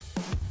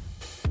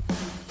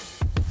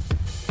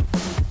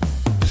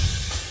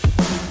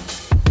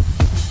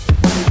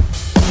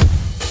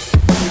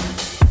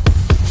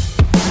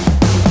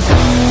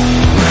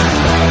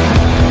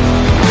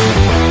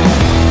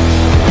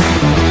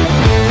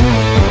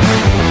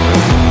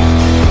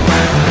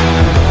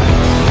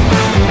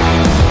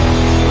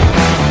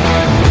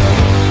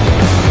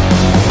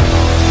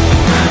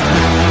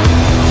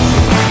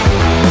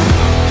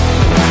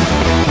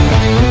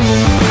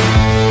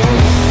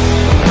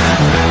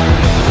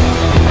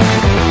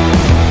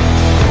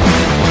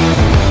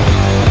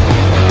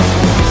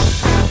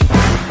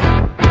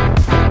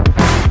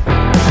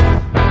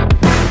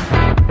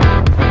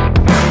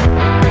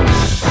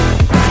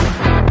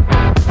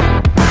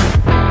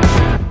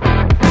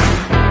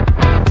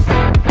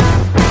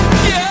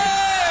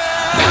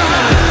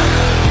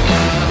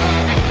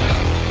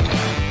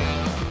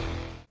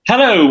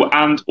Hello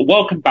and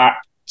welcome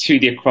back to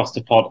the Across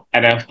the Pod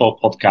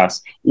NFL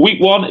podcast. Week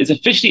one is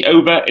officially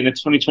over in the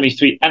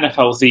 2023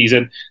 NFL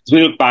season as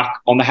we look back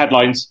on the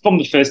headlines from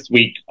the first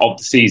week of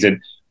the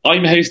season.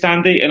 I'm your host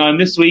Andy and I'm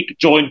this week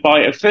joined by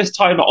a first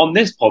timer on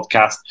this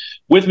podcast.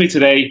 With me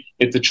today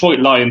is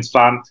Detroit Lions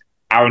fan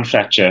Aaron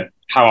Fletcher.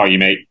 How are you,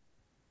 mate?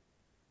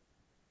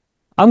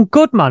 I'm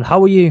good, man.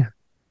 How are you?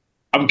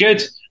 I'm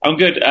good.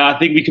 I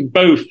think we can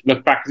both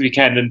look back this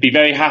weekend and be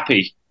very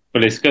happy for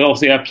this because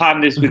obviously I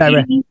planned this with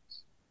you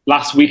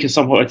last week at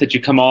some point. I said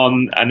you come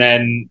on, and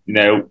then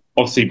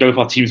obviously both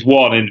our teams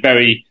won in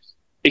very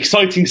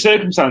exciting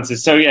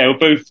circumstances. So yeah, it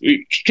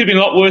could have been a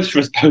lot worse for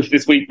us both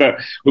this week, but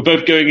we're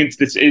both going into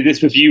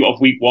this review of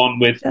week one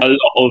with a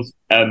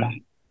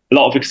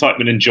lot of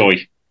excitement and joy.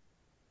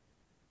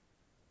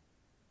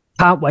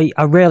 Can't wait.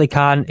 I really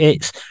can.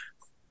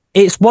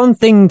 It's one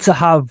thing to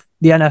have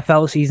the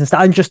NFL season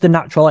start and just the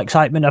natural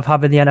excitement of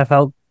having the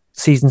NFL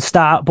season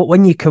start, but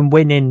when you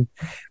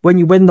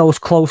win those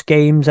close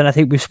games, and I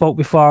think we've spoke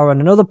before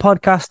on another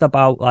podcast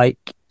about like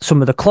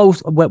some of the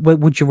close,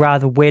 would you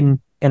rather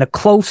win in a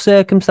close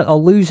circumstance or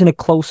lose in a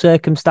close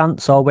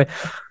circumstance? Or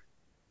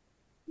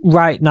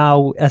right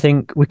now, I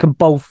think we can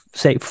both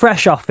say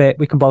fresh off it,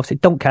 we can both say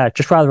don't care,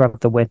 just rather have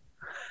the win.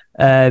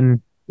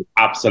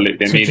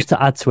 Absolutely. So just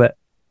to add to it.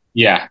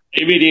 Yeah,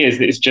 it really is.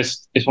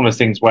 It's one of those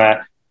things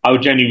where I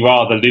would genuinely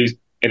rather lose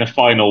in a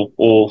final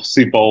or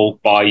Super Bowl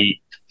by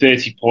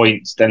 30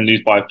 points than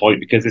lose by a point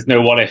because there's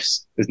no what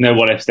ifs. There's no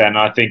what ifs then.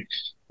 I think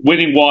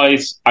winning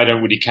wise, I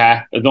don't really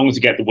care. As long as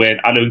we get the win,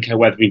 I don't care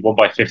whether we won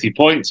by 50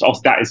 points.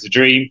 Also, that is the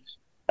dream.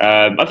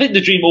 I think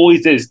the dream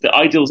always is the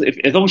ideal.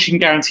 As long as you can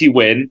guarantee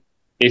win,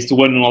 is to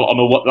win on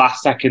a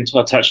last second to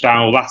a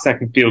touchdown or last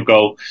second field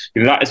goal.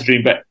 That is the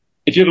dream. But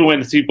if you're going to win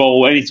the Super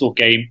Bowl or any sort of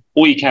game,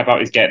 all you care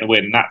about is getting the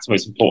win, and that's the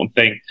most important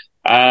thing.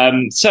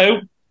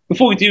 So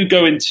before we do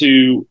go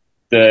into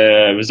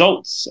the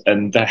results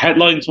and the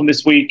headlines from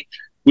this week,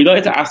 we'd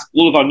like to ask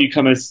all of our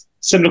newcomers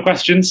similar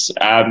questions.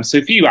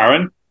 So for you,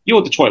 Aaron,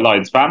 you're a Detroit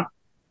Lions fan.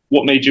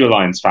 What made you a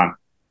Lions fan?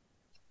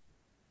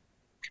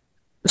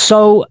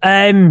 So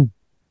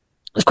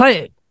it's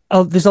quite.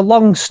 There's a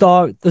long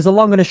story. There's a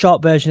long and a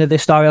short version of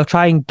this story. I'll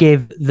try and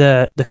give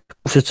the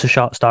closest to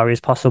short story as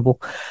possible.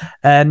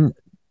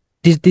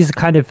 There's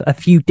kind of a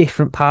few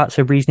different parts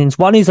of reasonings.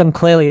 One is I'm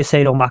clearly a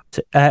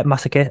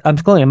sadomasochist. I'm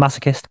clearly a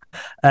masochist.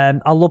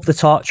 I love the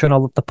torture and I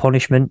love the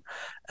punishment.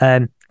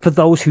 For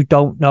those who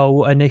don't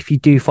know, and if you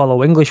do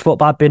follow English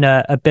football, I've been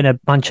a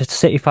Manchester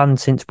City fan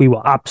since we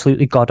were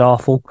absolutely god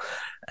awful.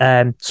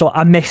 So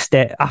I missed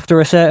it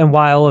after a certain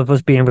while of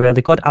us being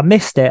really good. I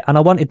missed it, and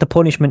I wanted the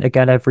punishment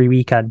again every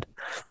weekend.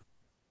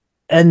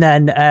 And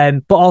then,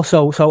 but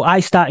also, so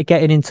I started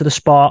getting into the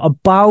sport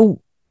about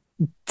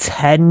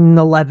 10,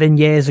 11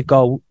 years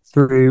ago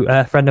through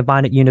a friend of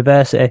mine at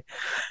university,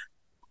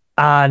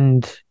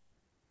 and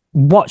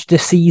watched the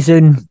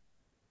season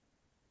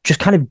just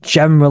kind of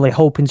generally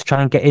hoping to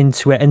try and get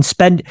into it and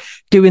spend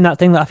doing that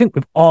thing that I think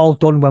we've all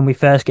done when we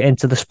first get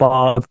into the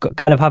sport of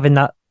kind of having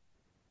that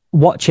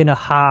watching a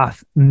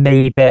half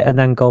maybe and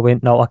then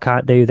going, no, I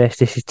can't do this.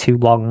 This is too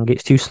long.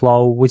 It's too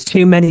slow. With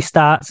too many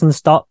starts and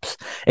stops.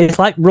 It's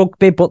like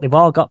rugby, but they've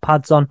all got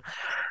pads on.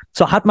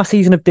 So I had my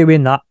season of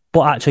doing that,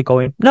 but actually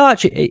going, no,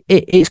 actually,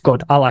 it's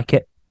good. I like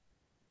it.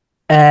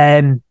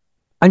 And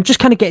just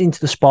kind of getting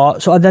into the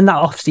sport. So then that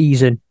off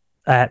season,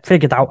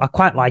 figured out I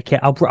quite like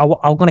it. I'm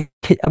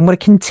gonna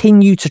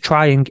continue to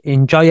try and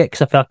enjoy it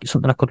because I feel like it's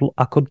something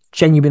I could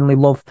genuinely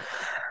love.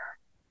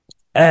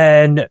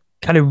 And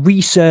kind of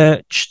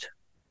researched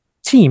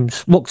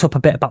teams, looked up a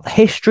bit about the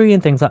history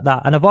and things like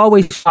that. And I've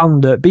always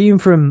found that being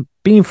from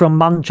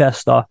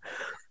Manchester,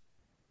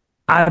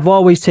 I've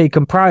always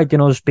taken pride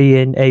in us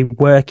being a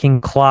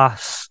working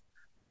class,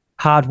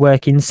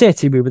 hard-working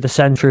city. We were the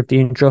centre of the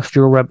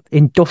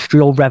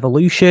industrial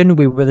revolution.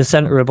 We were the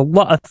centre of a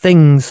lot of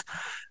things,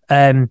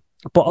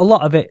 but a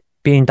lot of it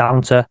being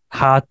down to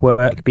hard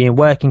work, being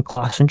working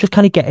class, and just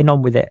kind of getting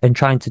on with it and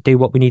trying to do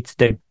what we need to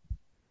do,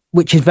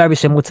 which is very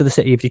similar to the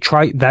city of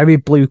Detroit. Very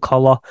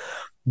blue-collar,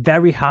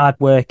 very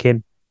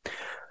hard-working.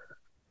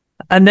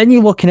 And then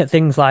you're looking at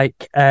things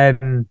like...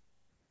 so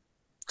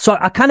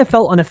I kind of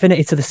felt an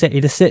affinity to the city.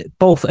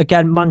 Both,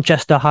 again,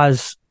 Manchester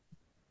has...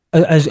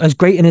 As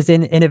great and as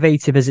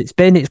innovative as it's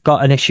been, it's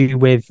got an issue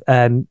with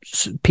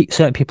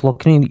certain people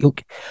looking. You'll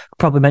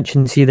probably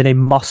mention see the name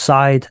Moss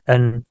Side,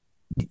 and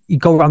you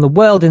go around the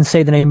world and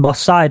say the name Moss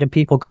Side, and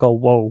people go,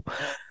 "Whoa!"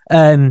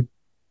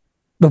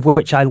 Of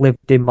which I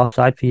lived in Moss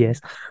Side for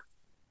years.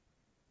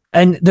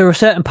 And there are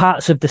certain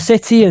parts of the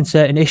city and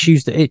certain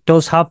issues that it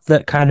does have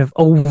that kind of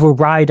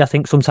override, I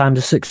think, sometimes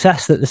the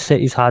success that the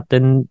city's had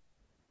and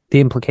the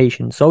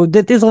implications. So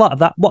there's a lot of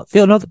that.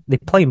 They're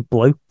playing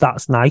blue.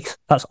 That's nice.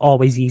 That's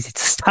always easy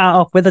to start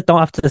off with. I don't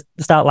have to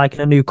start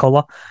liking a new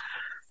colour.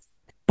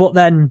 But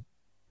then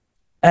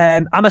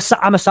I'm a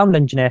sound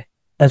engineer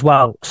as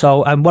well. So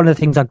one of the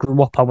things I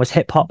grew up on was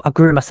hip hop. I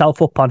grew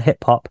myself up on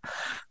hip hop.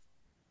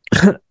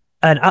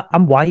 And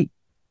I'm white.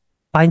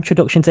 My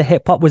introduction to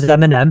hip hop was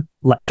Eminem.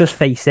 Let's just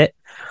face it.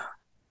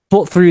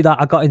 But through that,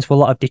 I got into a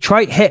lot of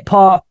Detroit hip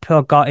hop.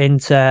 I got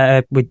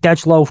into with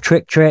Dej Loaf,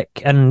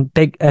 Trick, and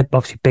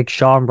obviously Big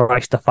Sean,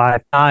 Royce the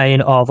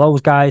 5'9", all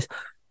those guys.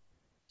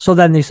 So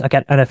then there's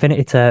again an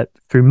affinity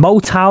through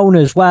Motown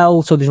as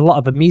well. So there's a lot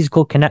of a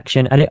musical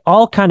connection, and it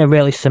all kind of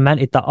really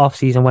cemented that off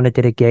season when I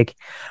did a gig.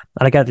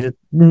 And again,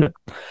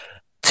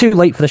 too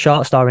late for the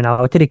short story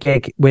now. I did a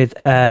gig with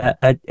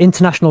an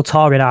international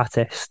touring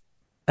artist,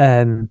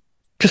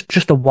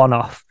 just a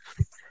one-off.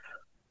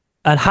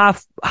 And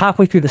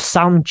halfway through the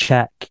sound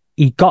check,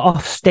 he got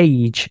off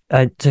stage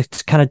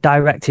to kind of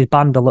direct his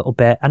band a little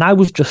bit. And I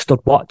was just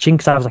stood watching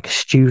because I was like a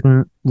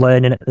student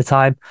learning at the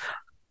time.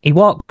 He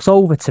walks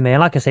over to me,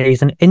 and like I say,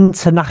 he's an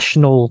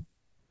international,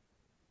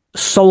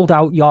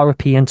 sold-out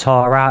European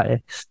tour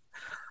artist.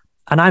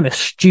 And I'm a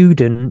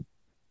student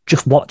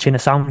just watching a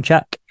sound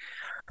check.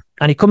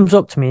 And he comes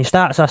up to me and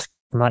starts asking,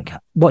 like,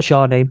 what's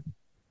your name?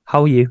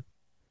 How are you?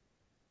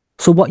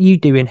 So what are you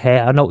doing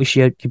here? I noticed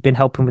you've been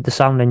helping with the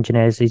sound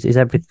engineers. Is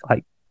everything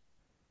like...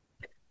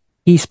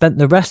 He spent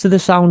the rest of the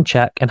sound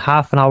check and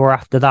half an hour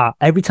after that,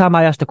 every time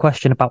I asked a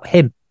question about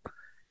him,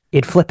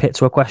 he'd flip it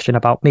to a question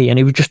about me. And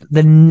he was just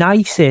the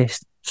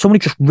nicest. Somebody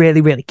just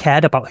really, really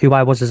cared about who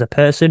I was as a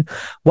person,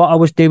 what I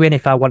was doing,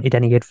 if I wanted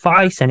any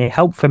advice, any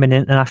help from an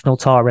international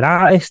touring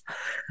artist.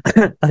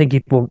 I think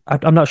he'd won,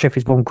 I'm not sure if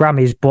he's won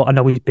Grammys, but I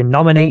know he's been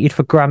nominated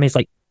for Grammys,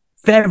 like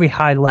very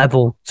high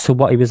level to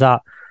what he was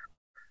at.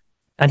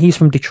 And he's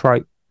from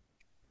Detroit.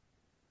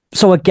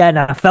 So again,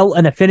 I felt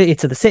an affinity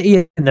to the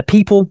city and the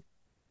people.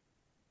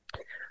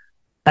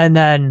 And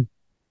then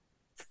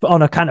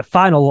on a kind of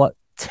final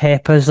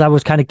tip, as I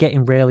was kind of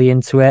getting really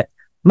into it,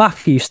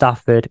 Matthew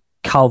Stafford,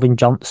 Calvin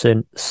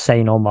Johnson,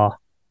 say no more.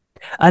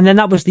 And then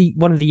that was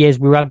one of the years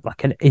we had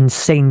like an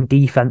insane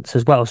defense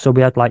as well. So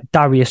we had like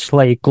Darius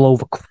Slade,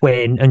 Glover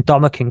Quinn, and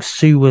Dominican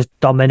Sue was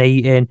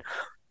dominating.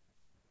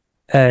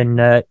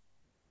 And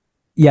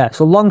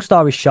so long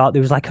story short,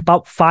 there was like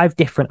about 5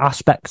 different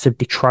aspects of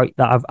Detroit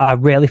that I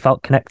really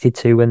felt connected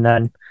to, and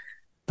then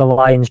the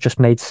Lions just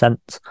made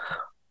sense.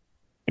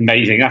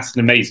 Amazing. That's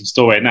an amazing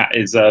story. And that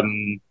is,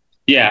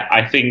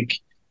 I think,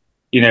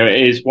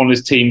 it is one of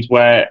those teams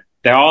where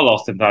there are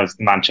lost sometimes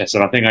to Manchester.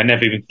 And I think I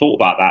never even thought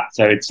about that.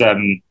 So it's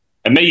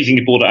amazing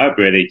you brought it up,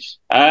 really.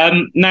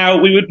 Now,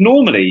 we would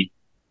normally,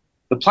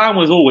 the plan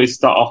was always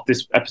start off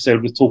this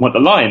episode with talking about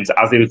the Lions,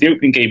 as it was the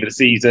opening game of the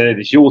season.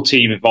 It's your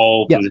team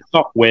involved. Yep. It was a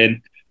tough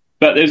win.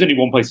 But there was only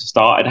one place to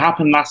start. It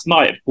happened last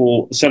night, of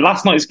course. So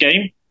last night's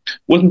game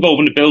was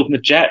involving the Bills and the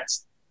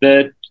Jets.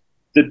 The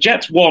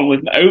Jets won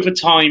with an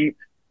overtime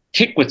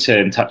kick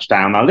return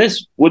touchdown. Now,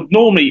 this would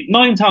normally,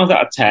 9 times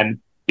out of 10,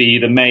 be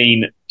the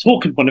main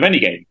talking point of any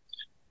game.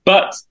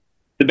 But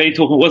the main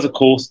talking point was, of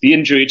course, the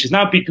injury, which has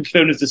now been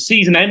confirmed as the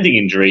season-ending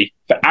injury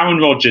for Aaron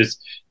Rodgers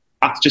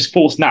after just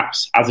 4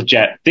 snaps as a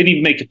Jet. Didn't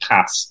even make a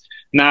pass.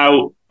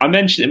 Now, I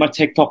mentioned in my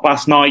TikTok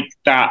last night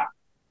that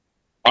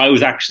I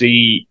was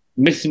actually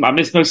I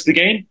missed most of the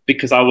game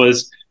because I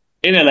was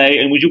in LA,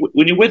 and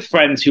when you're with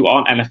friends who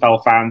aren't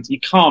NFL fans, you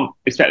can't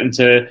expect them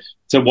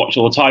to watch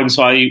all the time.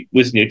 So I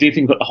was doing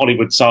things like the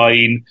Hollywood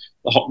sign,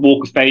 the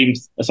Walk of Fame.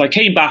 So I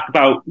came back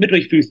about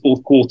midway through the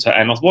 4th quarter,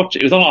 and I was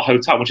watching. It was on our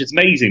hotel, which is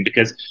amazing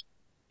because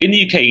in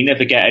the UK you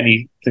never get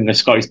anything like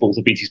Sky Sports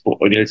or BT Sport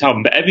on your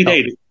hotel. But every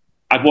day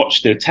I'd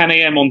watch the 10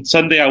 a.m. on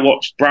Sunday. I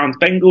watched Browns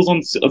Bengals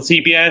on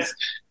CBS.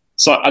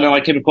 So and then I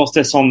came across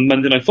this on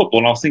Monday Night Football,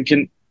 and I was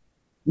thinking,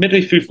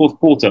 midway through 4th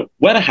quarter,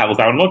 where the hell was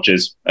Aaron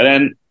Rodgers? And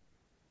then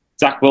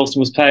Zach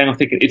Wilson was playing. I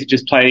think, is he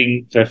just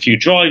playing for a few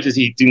drives? Is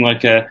he doing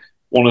like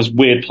one of those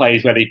weird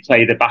plays where they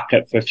play the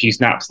backup for a few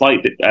snaps,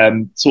 like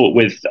sort of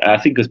with, I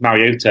think it was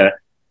Mariota,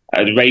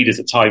 the Raiders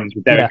at times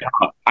with Derek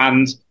Carr.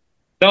 And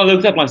then I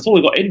looked up and I saw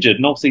he got injured.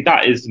 And obviously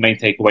that is the main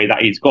takeaway,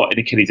 that he's got an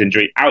Achilles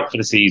injury, out for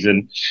the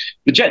season.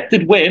 The Jets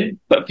did win,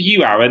 but for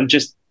you, Aaron,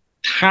 just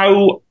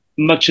how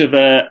much of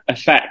an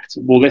effect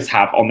will this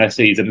have on their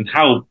season, and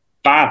how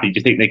badly do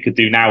you think they could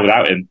do now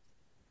without him?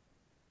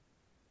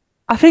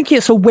 I think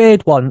it's a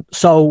weird one.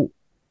 So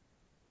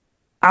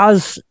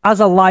as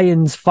a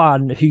Lions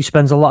fan who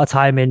spends a lot of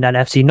time in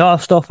NFC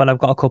North stuff, and I've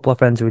got a couple of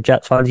friends who are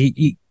Jets fans,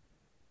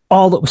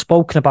 all that was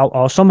spoken about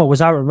all summer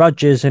was Aaron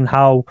Rodgers and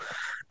how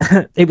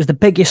it was the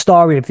biggest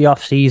story of the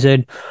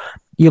offseason.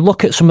 You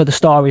look at some of the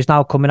stories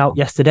now coming out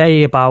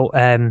yesterday about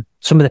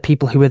some of the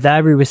people who were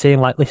there who were saying,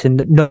 like, listen,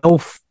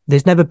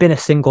 there's never been a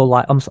single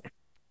like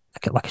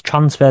a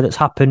transfer that's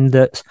happened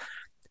that's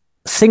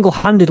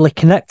single-handedly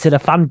connected a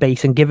fan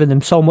base and given them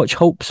so much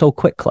hope so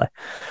quickly.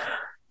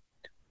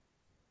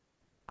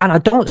 And I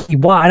don't see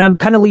why. And I'm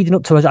kind of leading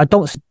up to it. I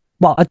do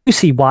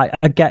see why.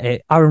 I get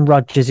it. Aaron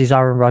Rodgers is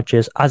Aaron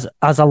Rodgers. As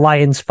a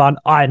Lions fan,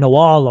 I know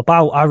all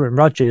about Aaron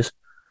Rodgers,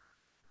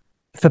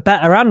 for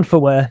better and for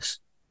worse.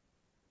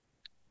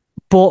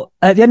 But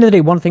at the end of the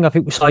day, one thing I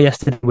think we saw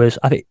yesterday was,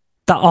 I think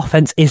that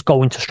offense is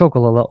going to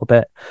struggle a little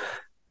bit.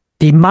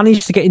 They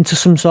managed to get into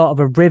some sort of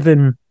a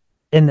rhythm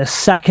in the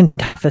second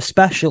half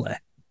especially,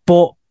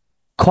 but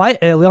quite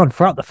early on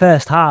throughout the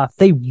first half,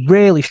 they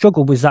really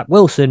struggled with Zach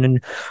Wilson,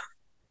 and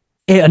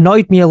it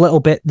annoyed me a little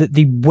bit that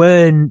they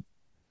weren't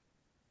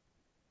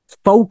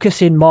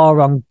focusing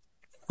more on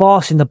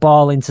forcing the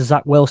ball into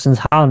Zach Wilson's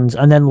hands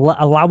and then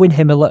allowing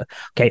him a little.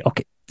 Okay,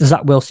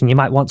 Zach Wilson, you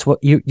might want to,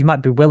 you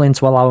might be willing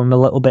to allow him a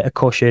little bit of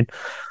cushion,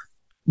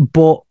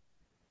 but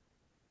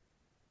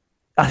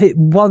I think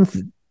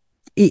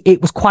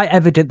it was quite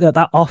evident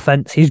that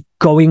offense is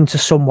going to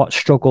somewhat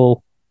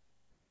struggle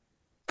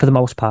for the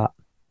most part,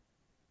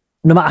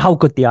 no matter how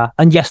good they are.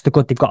 And yes, they're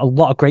good. They've got a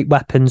lot of great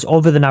weapons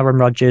other than Aaron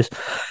Rodgers,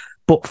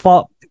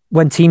 but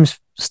when teams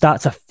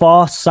start to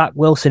force Zach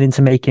Wilson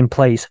into making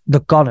plays, they're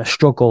going to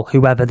struggle,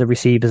 whoever the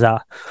receivers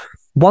are.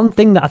 One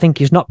thing that I think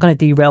is not going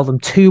to derail them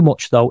too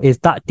much, though, is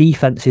that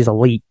defense is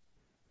elite.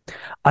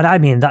 And I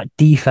mean, that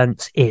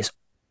defense is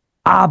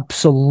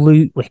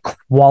absolutely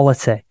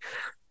quality.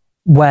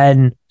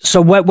 When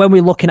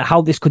we're looking at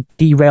how this could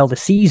derail the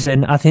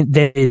season, I think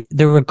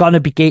there are going to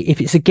be,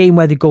 if it's a game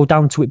where they go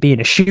down to it being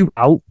a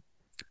shootout,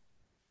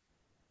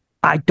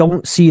 I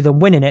don't see them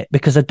winning it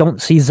because I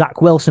don't see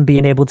Zach Wilson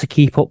being able to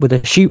keep up with a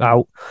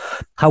shootout.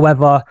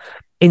 However,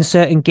 in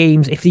certain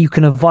games, if you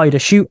can avoid a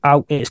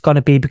shootout, it's going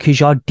to be because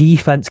your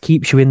defense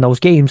keeps you in those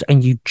games,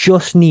 and you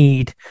just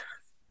need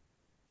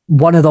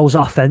one of those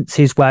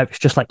offenses where it's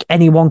just like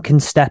anyone can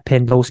step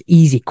in, those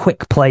easy,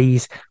 quick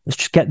plays. Let's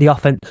just get the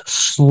offense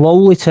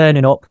slowly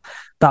turning up.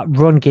 That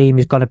run game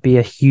is going to be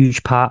a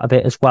huge part of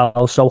it as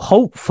well. So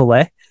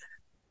hopefully,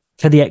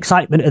 for the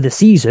excitement of the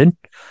season,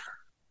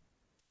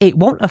 it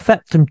won't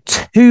affect them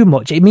too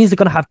much. It means they're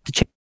going to have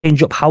to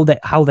change up how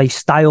they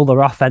style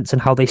their offense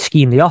and how they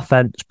scheme the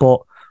offense.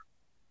 But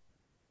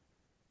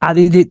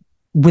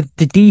with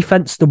the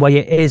defense the way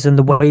it is and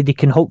the way they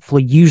can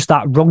hopefully use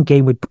that run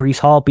game with Breece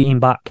Hall being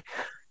back,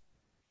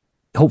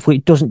 hopefully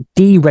it doesn't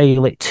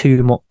derail it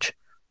too much.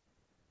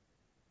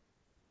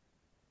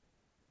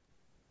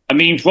 I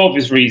mean, for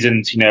obvious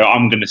reasons,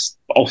 I'm going to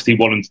obviously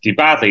want him to do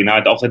badly. Now,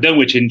 I don't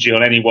wish injury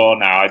on anyone.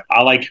 Now,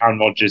 I like Aaron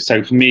Rodgers,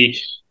 so for me,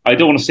 I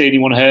don't want to see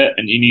anyone hurt.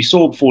 And you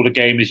saw before the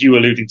game, as you were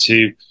alluding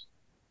to,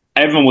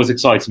 everyone was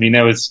excited. I mean,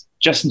 there was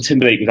Justin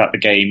Timberlake was at the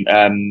game.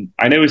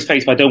 I know his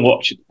face, but I don't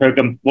watch the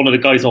program. One of the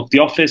guys off The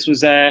Office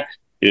was there.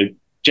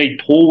 Jake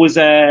Paul was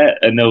there,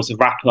 and there was a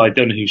rapper. I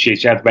don't know who she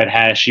is. She had red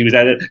hair. She was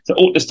there. So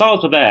all the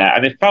stars were there,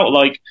 and it felt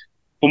like,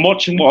 from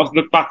watching what I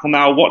look back on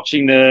now,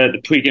 watching the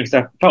pre-game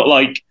stuff, it felt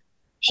like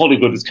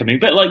Hollywood was coming. A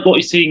bit like what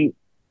you're seeing,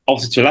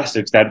 obviously to a lesser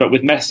extent, but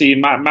with Messi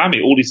and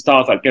Miami, all these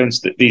stars that go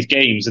into these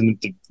games and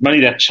the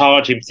money they're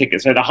charging for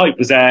tickets. So the hype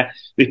was there.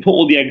 They put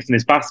all the eggs in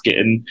his basket,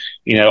 and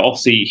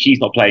obviously he's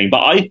not playing.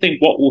 But I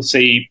think what we'll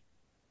see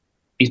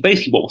is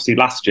basically what we'll see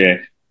last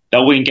year.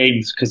 They'll win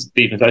games because of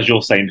defense, as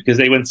you're saying, because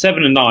they went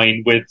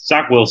 7-9 with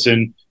Zach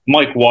Wilson,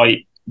 Mike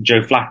White,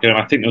 Joe Flacco, and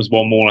I think there was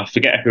one more. I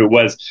forget who it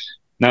was.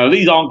 Now,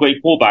 these aren't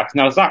great quarterbacks.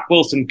 Now, Zach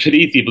Wilson could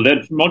easily have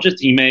learned from Rodgers.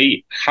 He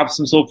may have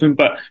some sort of him,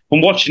 but from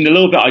watching the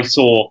little bit I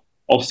saw,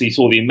 obviously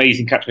saw the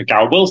amazing catch with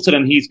Garrett Wilson,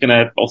 and he's going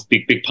to also be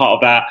a big part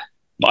of that.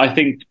 But I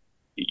think,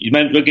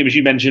 as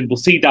you mentioned, we'll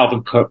see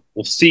Dalvin Cook,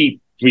 we'll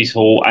see Breece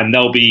Hall, and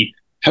they'll be,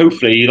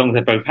 hopefully, as long as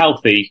they're both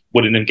healthy,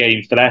 winning them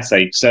games for their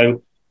sake.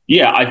 So,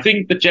 yeah, I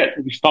think the Jets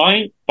will be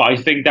fine, but I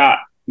think that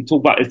we talk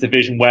about this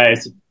division where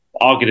it's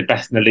arguably the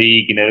best in the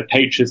league. The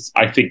Patriots,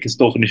 I think, can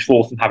still finish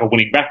fourth and have a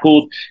winning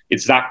record.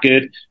 It's that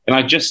good. And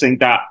I just think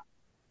that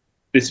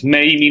this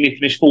may mean they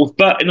finish fourth,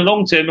 but in the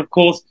long term, of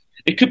course,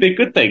 it could be a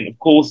good thing. Of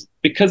course,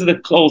 because of the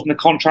clause in the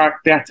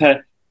contract, they had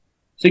to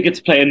get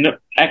to play an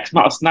X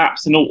amount of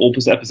snaps and or a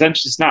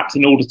percentage of snaps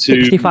in order to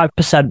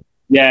 65%.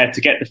 Yeah,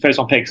 to get the first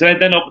round pick. So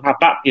they're not going to have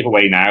that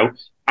giveaway now,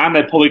 and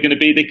they're probably going to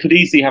be. They could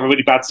easily have a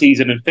really bad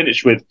season and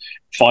finish with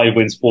 5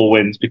 wins, 4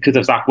 wins because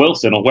of Zach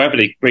Wilson or wherever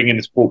they bring in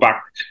this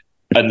quarterback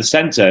in the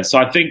center. So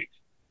I think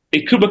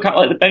it could look out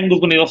like the Bengals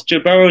when they lost Joe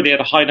Burrow. They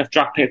had a high enough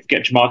draft pick to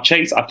get Jamar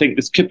Chase. I think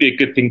this could be a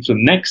good thing for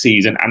them next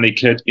season, and they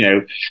could,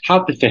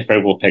 have the 5th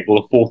overall pick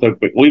or the 4th overall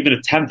pick or even a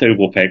 10th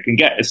overall pick and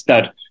get a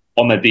stud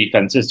on their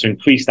defenses to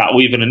increase that,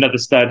 or even another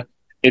stud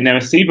in their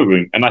receiver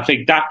room. And I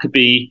think that could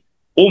be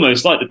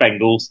almost like the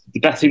Bengals, the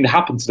best thing to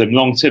happen to them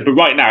long term. But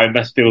right now, it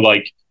must feel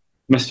like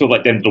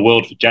the end of the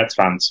world for Jets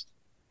fans.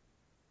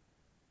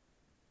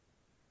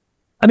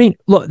 I mean,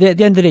 look, at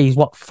the end of the day, he's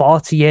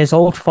 40 years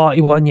old,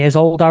 41 years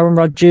old, Aaron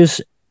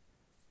Rodgers.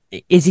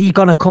 Is he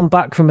going to come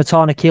back from a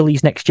torn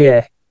Achilles next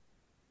year?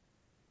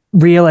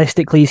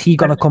 Realistically, is he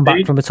going to come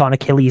back from a torn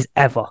Achilles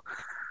ever?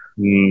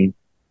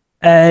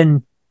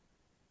 And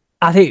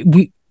I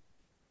think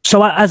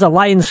so as a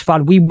Lions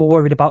fan, we were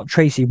worried about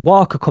Tracy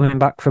Walker coming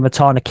back from a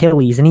torn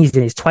Achilles, and he's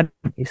in his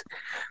 20s.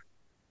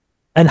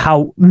 And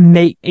how,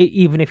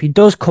 even if he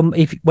does come,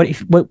 if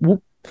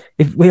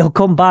he'll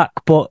come back,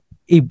 but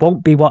he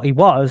won't be what he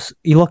was.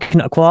 You're looking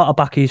at a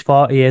quarterback who's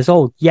 40 years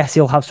old. Yes,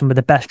 he'll have some of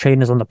the best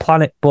trainers on the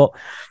planet, but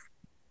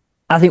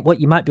I think what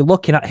you might be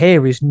looking at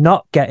here is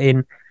not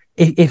getting...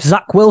 If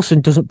Zach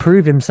Wilson doesn't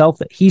prove himself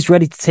that he's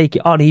ready to take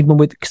it on, even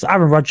with... Because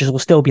Aaron Rodgers will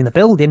still be in the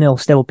building, he'll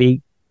still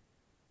be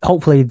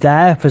hopefully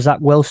there for Zach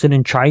Wilson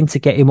and trying to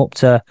get him up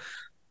to...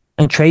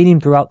 and train him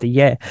throughout the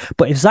year.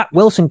 But if Zach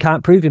Wilson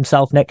can't prove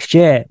himself next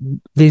year,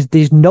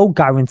 there's no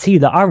guarantee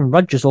that Aaron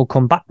Rodgers will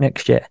come back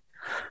next year.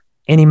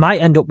 And he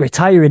might end up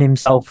retiring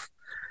himself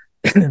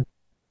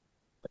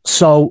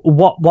So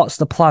what's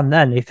the plan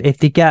then? If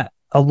they get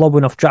a low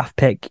enough draft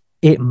pick,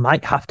 it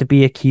might have to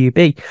be a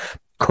QB.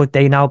 Could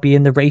they now be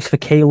in the race for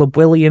Caleb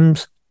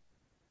Williams?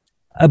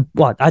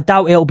 I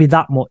doubt it'll be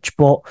that much,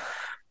 but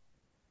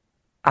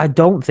I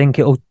don't think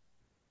it'll.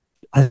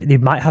 They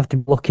might have to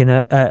be looking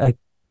at a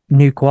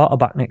new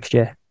quarterback next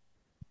year.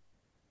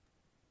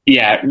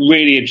 Yeah,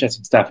 really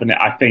interesting stuff. And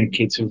I think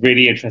it's a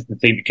really interesting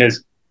thing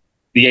because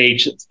the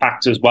age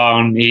factor as well.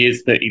 And he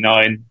is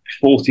 39,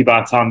 40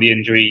 by the time the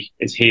injury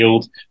is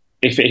healed,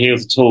 if it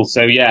heals at all.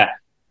 So, yeah,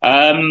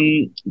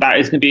 that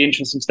is going to be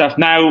interesting stuff.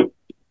 Now,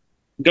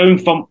 going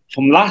from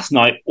last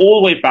night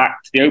all the way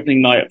back to the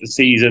opening night of the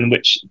season,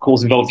 which, of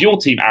course, involves your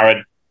team,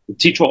 Aaron, the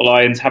Detroit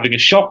Lions having a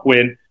shock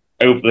win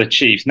over the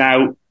Chiefs.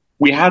 Now,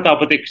 we had our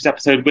predictions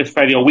episode with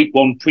Freddie, our week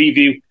one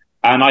preview,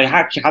 and I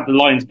actually had the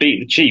Lions beat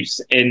the Chiefs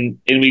in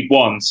week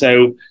one.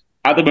 So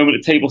at the moment,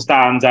 the table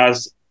stands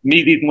as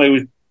me leading away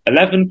with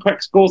 11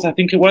 correct scores, I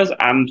think it was,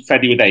 and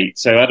Freddie with 8.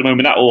 So at the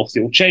moment, that will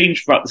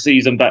change throughout the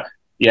season. But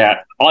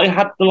yeah, I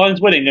had the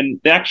Lions winning, and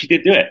they actually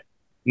did do it.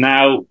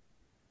 Now,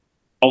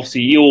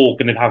 obviously, you're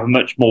going to have a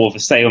much more of a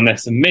say on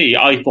this than me.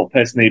 I thought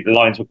personally the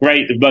Lions were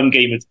great. The run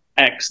game was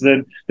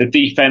excellent. The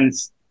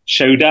defense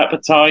showed up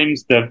at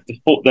times. The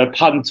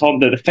punt on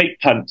the fake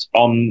punt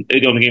on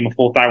early on the game of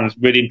fourth down was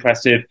really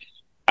impressive.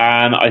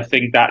 And I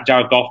think that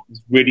Jared Goff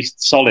was really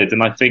solid.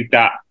 And I think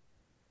that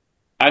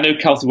I know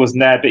Kelsey wasn't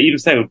there, but even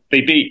so,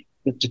 they beat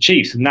the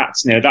Chiefs, and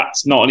that's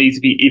not an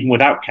easy beat even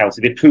without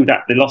Kelsey. They proved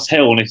that they lost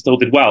Hill and they still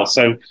did well.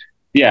 So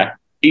yeah,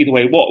 either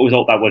way, what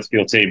result that was for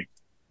your team?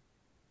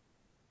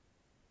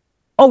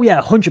 Oh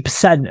yeah,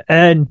 100%.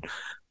 And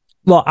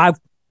look,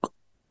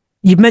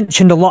 you've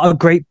mentioned a lot of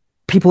great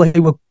people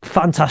who were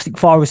fantastic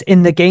for us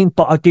in the game,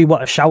 but I do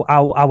want to shout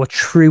out our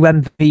true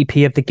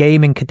MVP of the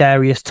game in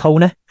Kadarius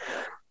Toney.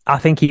 I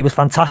think he was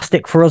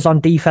fantastic for us on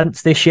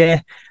defense this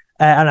year,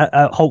 and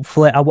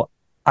hopefully,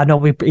 I know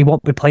he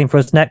won't be playing for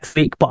us next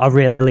week, but I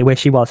really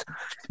wish he was.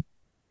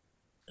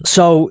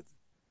 So,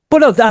 but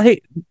no, I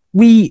think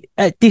we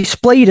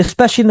displayed,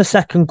 especially in the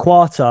second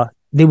quarter,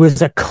 there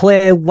was a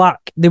clear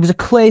lack. There was a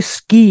clear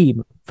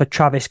scheme for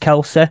Travis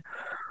Kelce,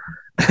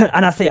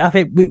 and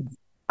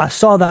I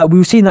saw that we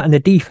were seeing that in the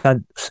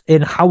defense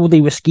in how they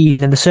were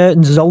scheming in the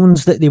certain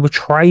zones that they were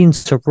trying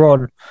to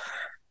run,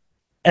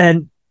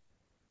 and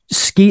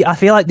I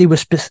feel like they were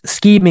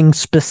scheming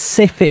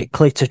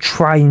specifically to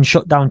try and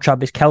shut down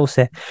Travis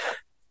Kelce.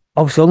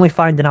 Obviously, only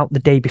finding out the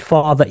day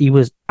before that he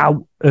was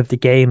out of the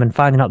game, and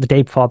finding out the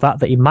day before that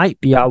he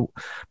might be out.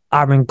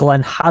 Aaron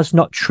Glenn did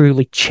not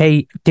truly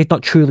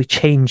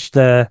change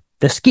the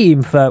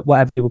scheme for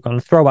whatever they were going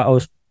to throw at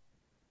us,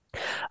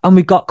 and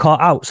we got caught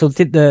out. So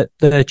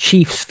the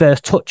Chiefs'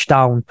 first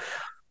touchdown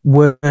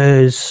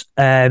was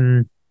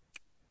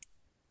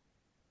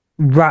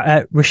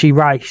Rashee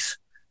Rice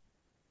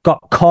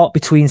got caught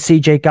between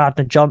CJ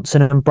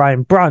Gardner-Johnson and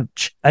Brian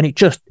Branch, and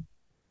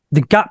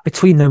the gap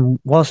between them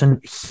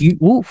wasn't huge.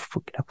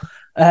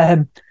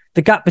 The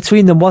gap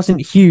between them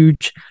wasn't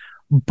huge,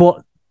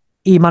 but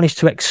he managed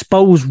to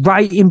expose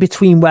right in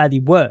between where they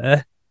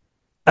were,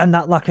 and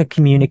that lack of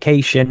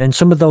communication and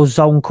some of those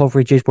zone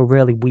coverages were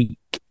really weak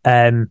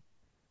and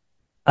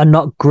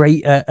not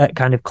great at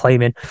kind of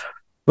claiming,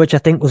 which I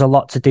think was a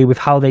lot to do with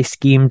how they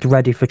schemed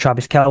ready for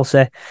Travis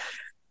Kelce.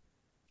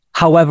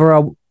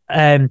 However,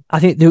 I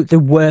think there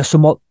were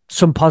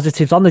some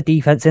positives on the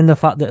defense in the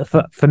fact that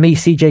for me,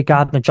 CJ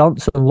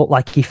Gardner-Johnson looked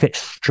like he fits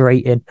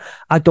straight in.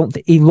 I don't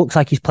think he looks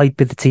like he's played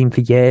with the team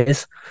for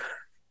years.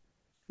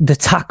 The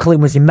tackling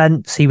was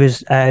immense. He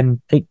was,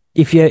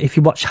 if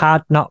you watch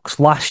Hard Knocks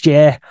last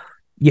year,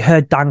 you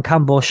heard Dan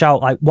Campbell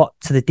shout like, "What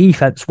to the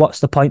defense? What's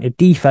the point of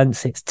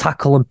defense? It's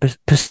tackle and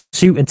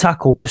pursuit and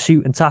tackle,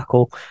 pursuit and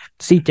tackle."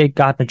 CJ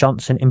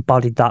Gardner-Johnson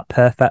embodied that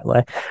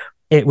perfectly.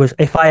 It was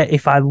if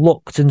I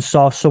looked and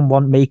saw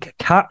someone make a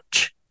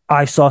catch,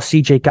 I saw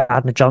CJ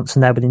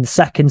Gardner-Johnson there within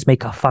seconds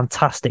make a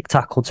fantastic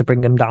tackle to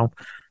bring him down.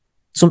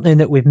 Something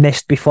that we've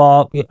missed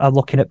before.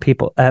 Looking at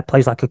people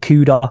plays like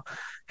Okudah,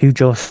 who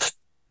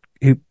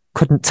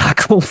couldn't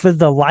tackle for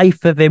the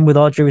life of him, with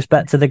all due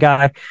respect to the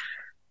guy.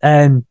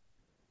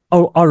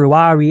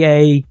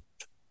 Oruwariye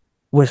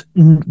was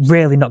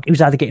really not. He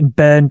was either getting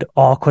burned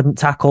or couldn't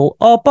tackle,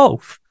 or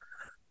both.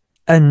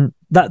 And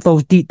the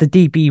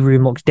DB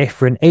room looks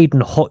different.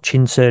 Aiden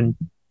Hutchinson.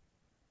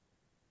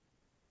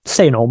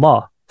 Say no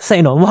more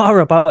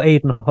about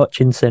Aiden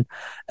Hutchinson.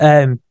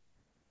 And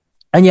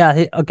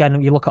yeah,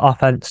 again, you look at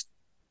offense.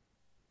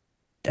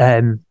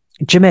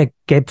 Jahmyr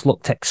Gibbs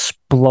looked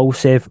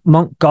explosive.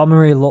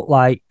 Montgomery looked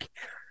like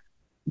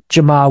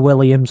Jamar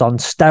Williams on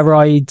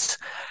steroids.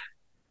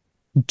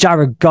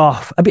 Jared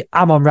Goff.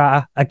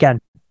 Amon-Ra, again,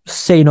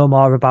 say no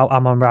more about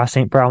Amon-Ra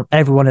St. Brown.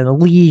 Everyone in the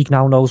league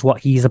now knows what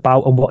he's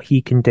about and what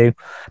he can do.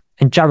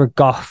 And Jared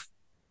Goff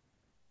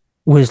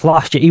was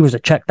last year, he was a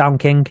check down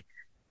king.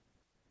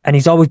 And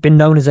he's always been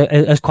known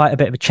as quite a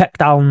bit of a check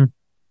down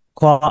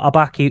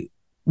quarterback.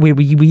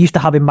 We used to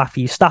have in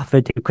Matthew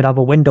Stafford, who could have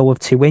a window of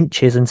 2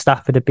 inches, and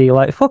Stafford would be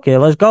like, "Fuck it,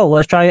 let's go,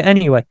 let's try it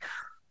anyway."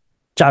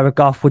 Jared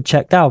Goff would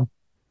check down.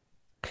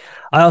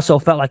 I also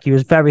felt like he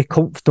was very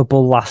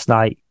comfortable last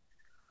night.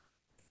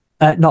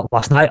 Not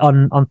last night,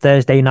 on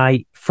Thursday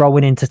night,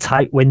 throwing into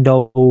tight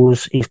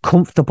windows. He's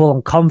comfortable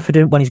and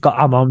confident when he's got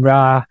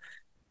Amon-Ra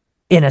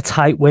in a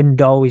tight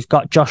window. He's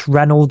got Josh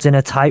Reynolds in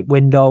a tight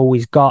window.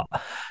 He's got...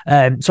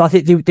 so I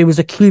think there was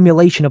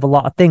accumulation of a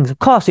lot of things. Of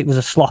course, it was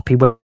a sloppy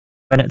win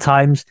at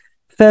times.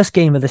 First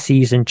game of the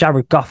season,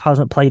 Jared Goff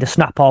hasn't played a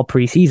snap all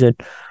pre-season.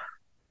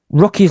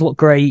 Rookies look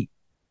great.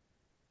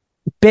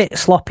 Bit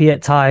sloppy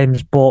at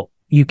times, but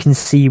you can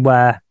see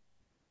where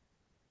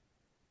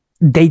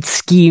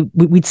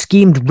we'd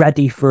schemed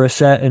ready for a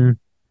certain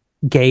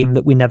game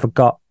that we never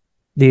got.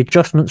 The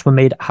adjustments were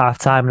made at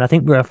halftime, and I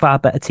think we're a far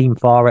better team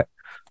for it.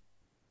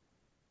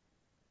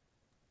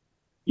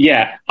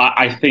 Yeah,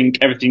 I think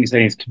everything you're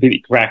saying is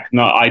completely correct.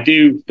 No, I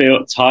do feel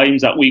at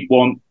times that week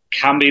one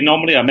can be an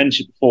anomaly. I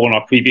mentioned before in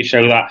our previous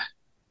show that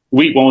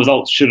week one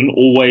results shouldn't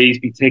always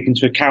be taken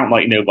into account.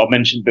 Like, I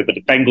mentioned that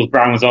the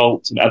Bengals-Brown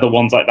results and other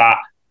ones like that.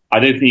 I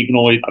don't think you can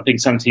always, I think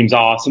some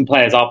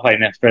players are playing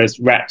their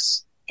first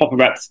proper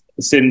reps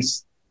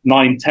since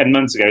 9-10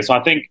 months ago. So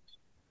I think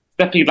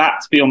definitely that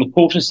to be on the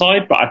cautious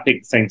side, but I think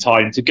at the same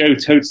time to go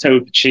toe-to-toe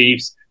with the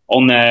Chiefs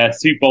on their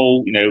Super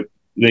Bowl,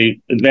 they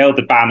nailed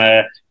the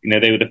banner,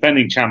 they were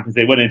defending champions,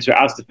 they went into it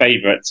as the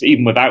favourites,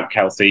 even without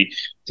Kelsey,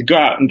 to go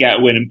out and get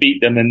a win and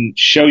beat them and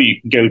show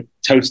you can go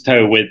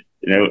toe-to-toe with,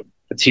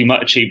 a team like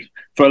the Chiefs.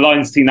 For a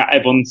Lions team that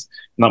everyone's,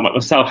 like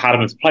myself, had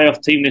them as a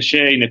playoff team this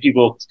year,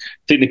 people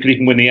think they could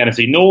even win the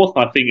NFC North.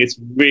 I think it's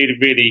really,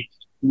 really,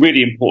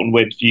 really important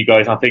win for you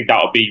guys. I think that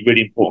will be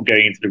really important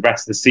going into the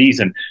rest of the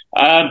season.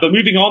 But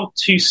moving on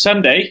to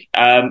Sunday,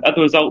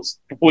 other results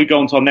before we go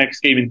on to our next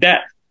game in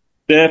depth.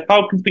 The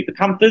Falcons beat the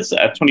Panthers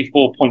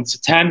 24 points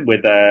to 10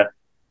 with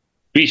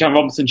Bijan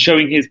Robinson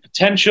showing his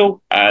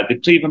potential. The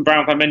Cleveland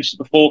Browns, I mentioned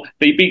before,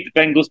 they beat the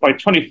Bengals by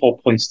 24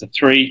 points to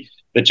 3.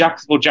 The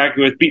Jacksonville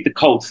Jaguars beat the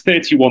Colts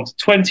 31 to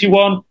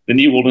 21. The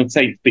New Orleans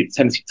Saints beat the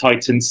Tennessee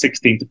Titans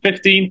 16 to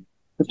 15.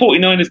 The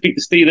 49ers beat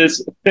the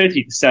Steelers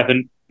 30 to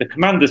 7. The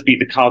Commanders beat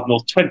the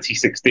Cardinals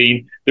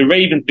 20-16. The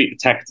Ravens beat the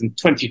Texans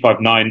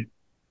 25-9.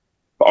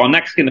 But our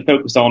next game to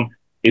focus on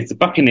is the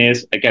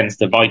Buccaneers against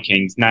the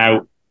Vikings.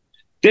 Now,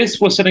 this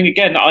was something,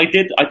 again, I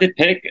did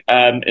pick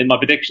in my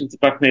predictions, the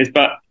Buccaneers,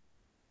 but,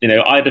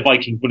 I had the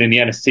Vikings winning the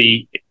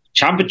NFC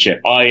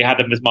Championship. I had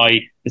them as my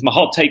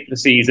hot take for the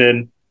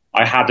season.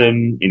 I had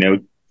them,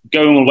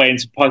 going away and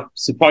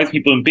surprise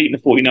people and beating the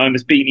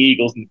 49ers, beating the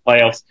Eagles in the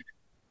playoffs.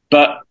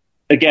 But,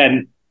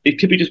 again, it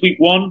could be just week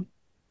one,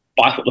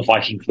 but I thought the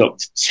Vikings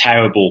looked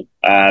terrible.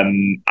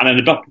 And then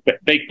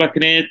the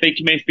Buccaneers,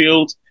 Baker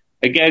Mayfield,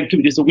 again, could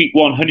be just a week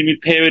one honeymoon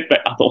period,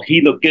 but I thought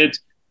he looked good.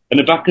 And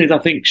the Buccaneers, I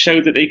think,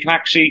 showed that they can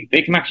actually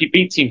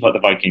beat teams like the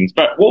Vikings.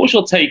 But what was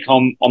your take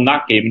on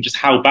that game and just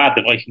how bad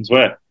the Vikings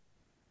were?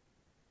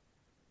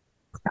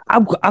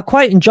 I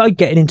quite enjoyed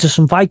getting into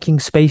some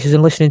Vikings spaces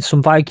and listening to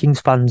some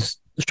Vikings fans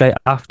straight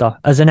after.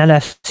 As an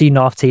NFC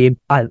North team,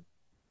 one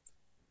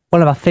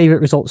of my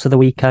favourite results of the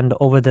weekend,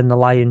 other than the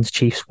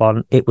Lions-Chiefs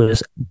one, it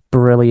was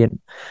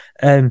brilliant.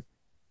 Yeah,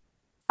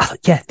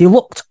 they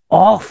looked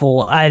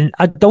awful, and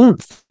I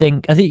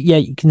think,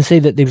 you can say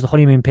that there was a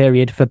honeymoon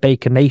period for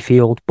Baker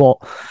Mayfield, but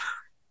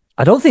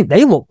I don't think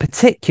they looked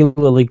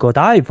particularly good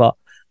either.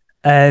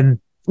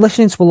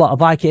 Listening to a lot of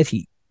Vikings,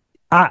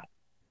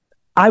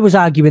 I was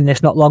arguing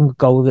this not long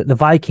ago that the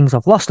Vikings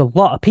have lost a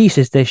lot of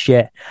pieces this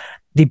year.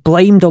 They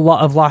blamed a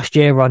lot of last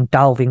year on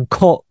Dalvin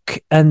Cook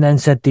and then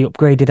said they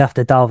upgraded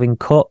after Dalvin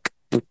Cook.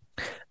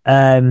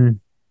 I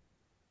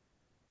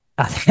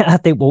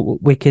think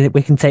we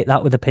can take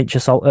that with a pinch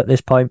of salt at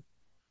this point.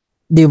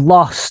 They've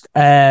lost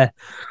a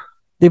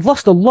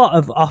lot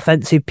of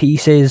offensive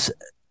pieces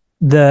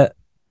that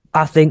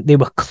I think they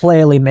were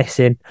clearly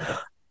missing.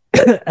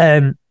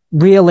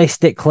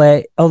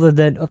 Realistically, other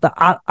than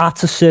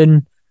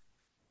Atterson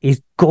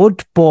is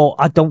good, but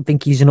I don't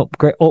think he's an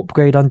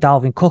upgrade on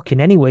Dalvin Cook in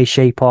any way,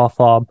 shape, or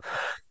form.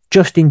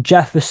 Justin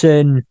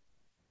Jefferson,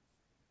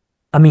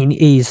 can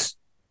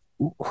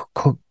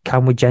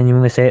we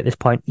genuinely say at this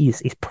point,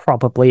 he's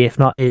probably, if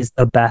not is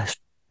the best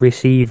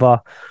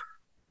receiver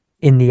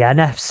in the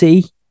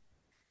NFC,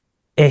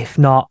 if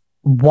not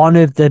one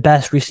of the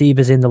best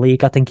receivers in the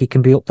league. I think he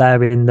can be up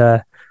there in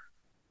the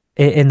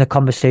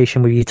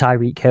conversation with you,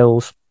 Tyreek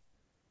Hills,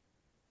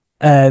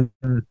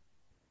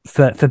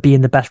 for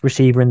being the best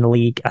receiver in the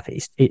league. I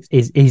think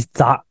he's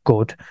that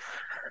good,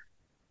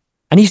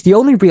 and he's the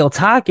only real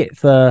target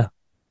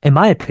in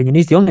my opinion,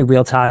 he's the only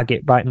real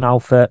target right now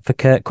for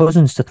Kirk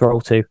Cousins to throw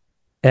to,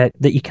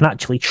 that you can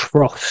actually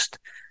trust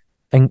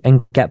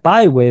and get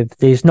by with.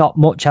 There's not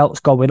much else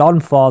going on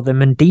for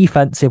them, and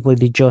defensively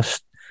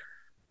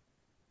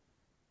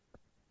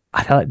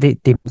I feel like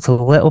they was a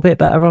little bit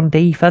better on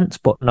defense,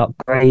 but not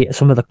great.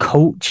 Some of the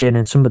coaching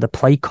and some of the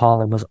play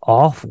calling was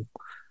awful.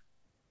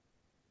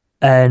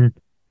 And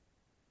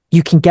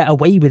you can get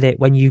away with it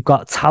when you've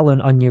got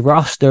talent on your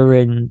roster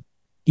and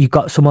you've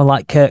got someone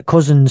like Kirk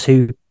Cousins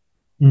who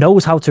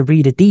knows how to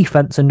read a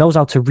defense and knows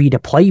how to read a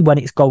play when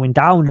it's going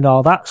down and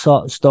all that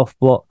sort of stuff.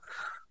 But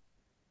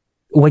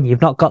when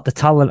you've not got the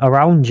talent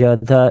around you,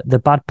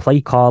 the bad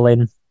play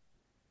calling,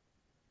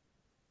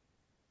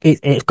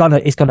 it's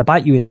gonna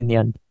bite you in the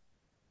end.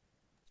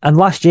 And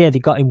last year they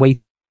got in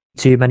way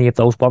too many of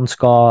those one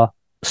score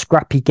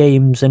scrappy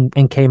games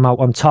and came out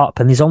on top.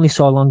 And there's only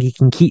so long you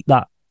can keep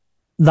that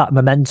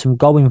momentum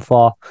going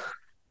for.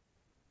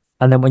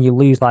 And then when you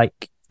lose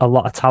like a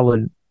lot of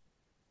talent,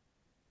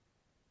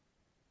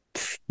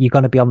 you're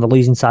going to be on the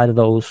losing side of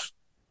those.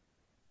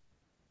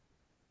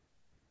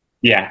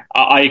 Yeah,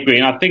 I agree.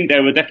 And I think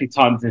there were definitely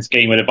times in this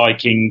game where the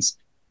Vikings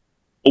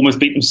almost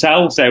beat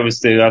themselves. There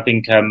was I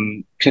think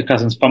Kirk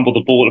Cousins fumbled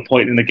the ball at a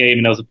point in the game,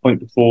 and there was a point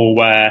before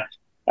where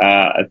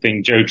I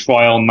think Joe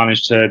Tryon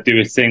managed to do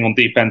his thing on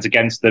defense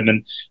against them.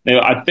 And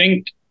I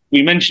think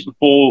we mentioned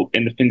before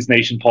in the Fins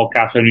Nation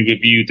podcast when we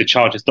reviewed the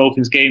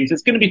Chargers-Dolphins games,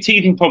 there's going to be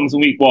teething problems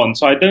in week one.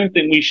 So I don't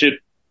think we should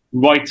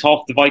write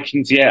off the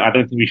Vikings yet. I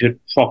don't think we should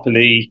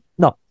properly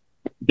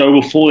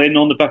go full in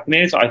on the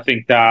Buccaneers. I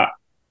think that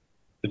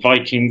the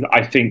Vikings,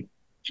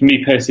 for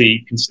me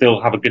personally, can still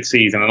have a good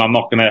season. And I'm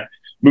not going to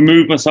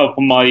remove myself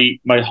from my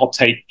hot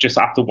take just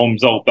after one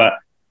result. But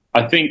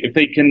I think if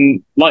they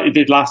can, like they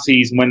did last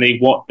season when they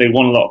won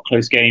a lot of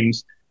close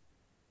games,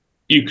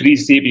 you could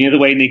easily see it the other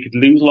way and they could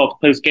lose a lot of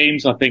close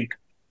games. I think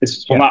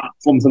from that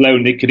performance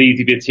alone, they could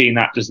easily be a team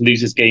that just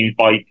loses games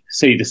by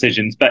silly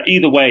decisions. But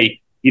either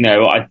way,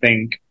 I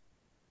think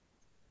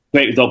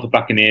great result for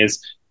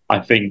Buccaneers. I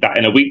think that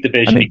in a weak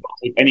division, you've got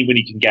to take any win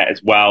you can get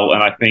as well.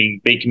 And I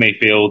think Baker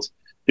Mayfield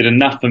did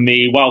enough for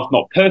me, whilst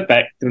not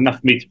perfect, did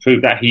enough for me to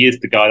prove that he is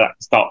the guy that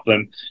can start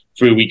them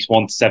through weeks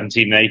 1 to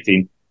 17 and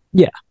 18.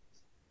 Yeah.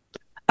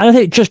 And I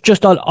think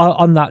just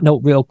on that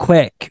note, real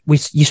quick, we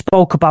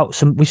speak about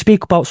some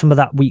of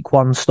that week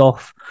one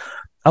stuff.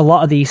 A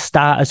lot of these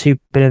starters who've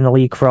been in the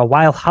league for a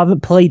while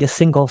haven't played a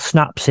single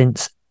snap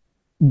since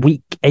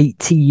week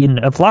 18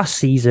 of last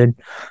season.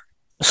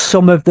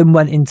 Some of them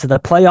went into the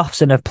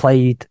playoffs and have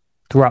played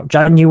throughout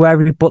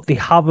January, but they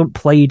haven't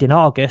played in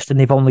August and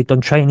they've only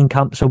done training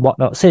camps and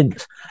whatnot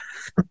since.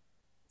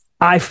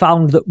 I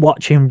found that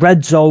watching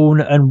Red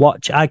Zone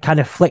I kind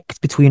of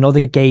flicked between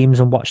other games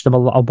and watched them a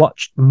lot. I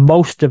watched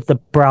most of the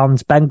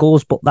Browns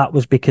Bengals, but that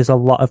was because a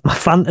lot of my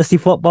fantasy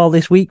football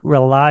this week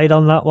relied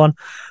on that one.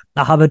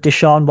 I have a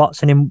Deshaun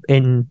Watson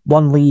in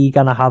one league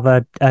and I have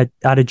had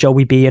a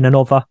Joey B in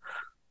another,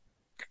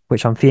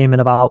 which I'm fuming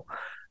about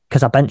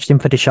because I benched him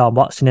for Deshaun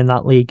Watson in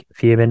that league,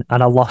 fuming,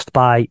 and I lost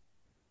by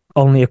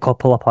only a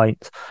couple of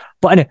points.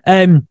 But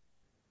anyway,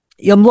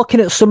 I'm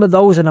looking at some of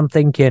those and I'm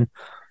thinking,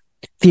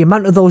 the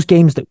amount of those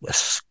games that were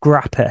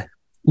scrappy,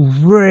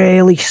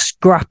 really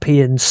scrappy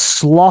and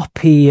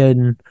sloppy,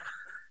 and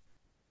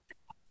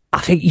I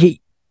think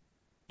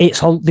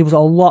there was a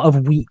lot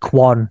of week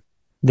one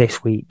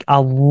this week. A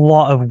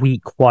lot of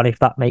week one, if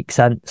that makes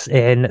sense.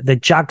 In the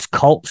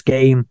Jags-Colts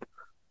game,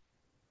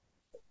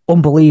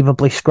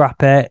 unbelievably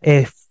scrappy.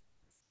 If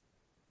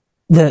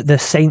the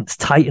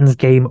Saints-Titans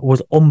game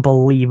was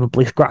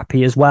unbelievably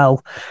scrappy as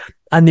well.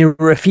 And there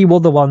were a few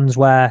other ones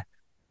where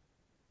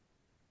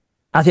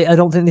I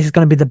don't think this is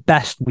going to be the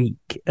best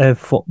week of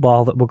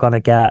football that we're going to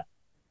get,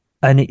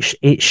 and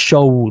it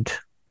showed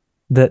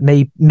that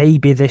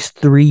maybe this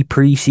 3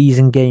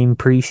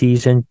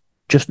 preseason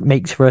just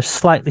makes for a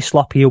slightly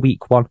sloppier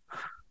week one.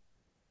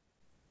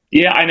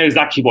 Yeah, I know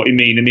exactly what you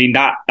mean. I mean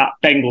that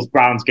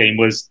Bengals-Browns game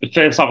was the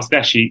first half,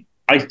 especially.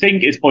 I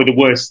think it's probably the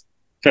worst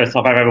first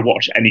half I've ever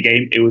watched any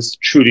game. It was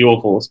truly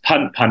awful. It was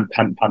punt.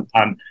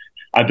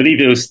 I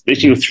believe it was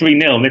 3-0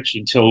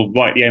 literally until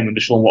right at the end when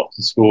Deshaun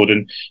Watson scored.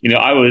 And,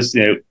 I was,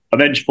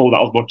 vengeful that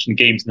I was watching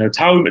the games in the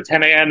hotel room at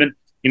 10 a.m. And,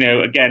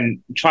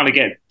 again, trying to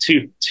get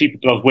two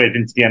people I was with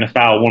into the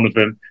NFL. One of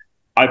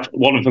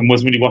them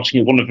wasn't really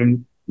watching it. One of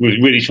them was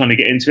really trying to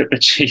get into it,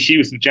 but she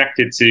was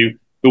subjected to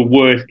the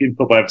worst in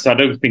football ever. So I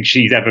don't think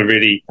she's ever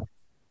really,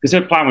 because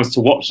her plan was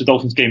to watch the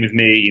Dolphins game with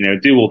me,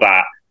 do all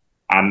that.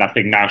 And I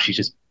think now she's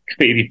just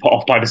completely put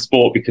off by the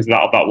sport because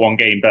of that one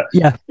game. But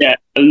yeah,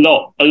 a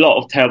lot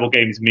of terrible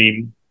games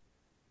mean,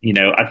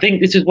 I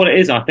think this is what it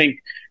is. I think,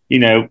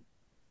 Joe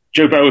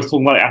Burrow was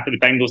talking about it after the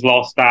Bengals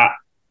lost that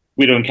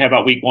we don't care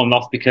about week one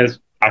loss because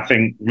I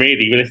think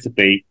really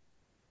realistically,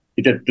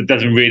 it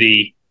doesn't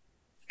really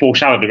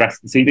foreshadow the rest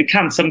of the season. It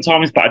can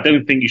sometimes, but I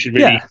don't think you should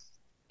really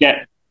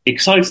get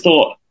excited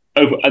or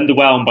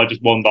underwhelmed by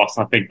just one loss.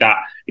 And I think that,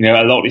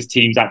 a lot of these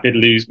teams that did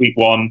lose week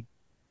one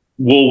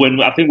will win.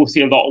 I think we'll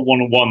see a lot of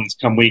one-on-ones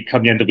come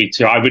the end of week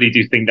 2. I really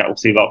do think that we'll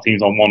see a lot of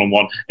teams on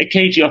one-on-one.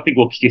 Occasionally, I think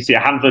we'll see a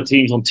handful of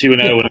teams on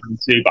 2-0 and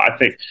 2, but I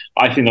think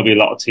there'll be a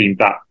lot of teams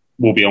that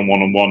will be on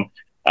one-on-one.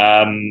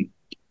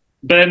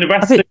 But then the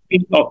rest of the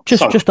teams...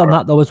 Just on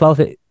that, though, as well,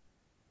 I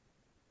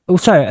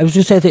was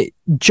just saying that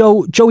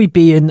Joey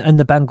B and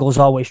the Bengals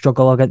always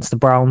struggle against the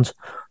Browns,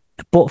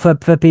 but for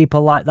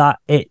people like that,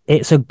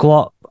 it's a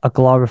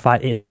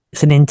glorified...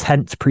 It's an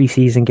intense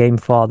preseason game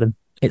for them.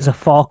 It's a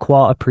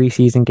 4-quarter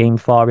preseason game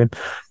for him.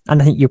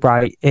 And I think you're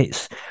right.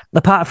 It's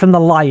apart from the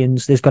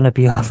Lions, there's going to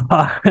be a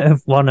lot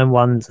of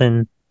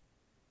 1-on-1s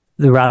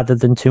rather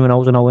than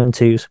 2-0s and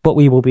 0-2s. But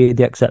we will be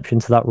the exception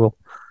to that rule.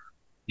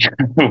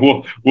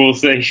 we'll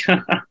see.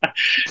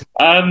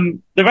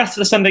 The rest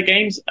of the Sunday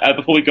games,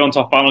 before we go on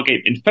to our final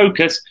game in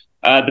focus,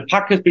 the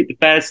Packers beat the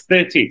Bears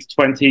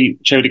 38-20,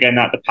 showed again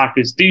that the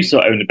Packers do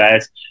still own the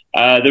Bears.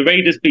 The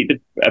Raiders beat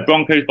the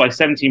Broncos by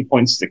 17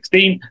 points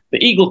 16.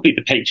 The Eagles beat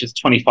the Patriots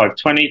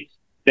 25-20.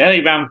 The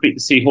LA Rams beat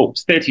the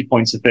Seahawks 30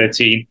 points to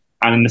 13.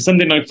 And in the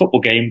Sunday night football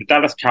game, the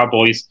Dallas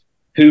Cowboys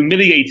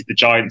humiliated the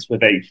Giants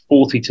with a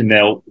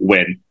 40-0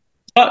 win.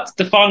 But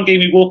the final game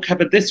we will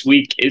cover this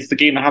week is the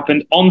game that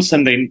happened on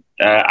Sunday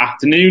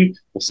afternoon,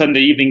 or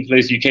Sunday evening for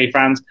those UK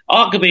fans.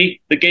 Arguably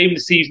the game of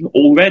the season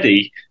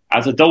already,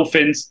 as the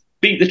Dolphins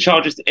beat the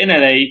Chargers in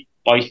LA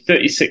by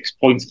 36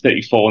 points to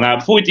 34. Now,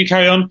 before we do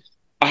carry on,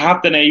 I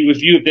have done a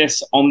review of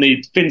this on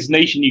the Fins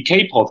Nation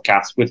UK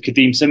podcast with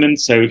Kadeem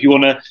Simmons. So if you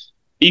want to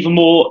even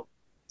more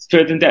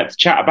further in depth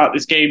chat about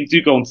this game,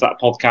 do go onto that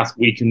podcast.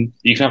 You can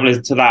have a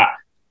listen to that.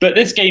 But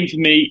this game for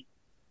me,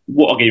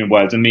 what a game it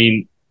was. I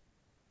mean,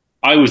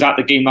 I was at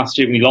the game last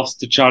year when we lost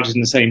to Chargers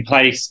in the same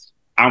place,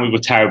 and we were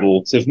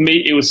terrible. So for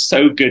me, it was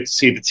so good to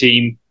see the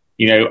team,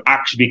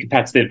 actually be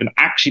competitive and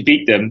actually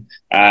beat them.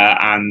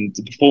 And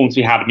the performance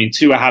we had, I mean,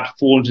 Tua had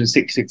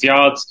 466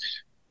 yards,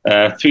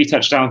 3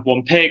 touchdowns,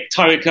 1 pick.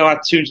 Tyreek Hill had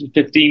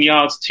 215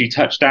 yards, 2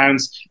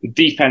 touchdowns. The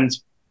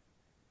defense,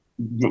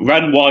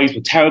 run-wise,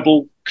 were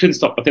terrible. Couldn't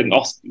stop, I think,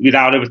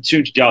 without over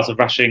 200 yards of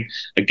rushing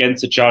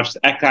against the Chargers.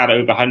 Eckler had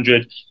over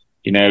 100.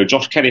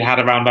 Josh Kelly had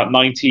around about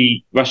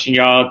 90 rushing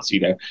yards,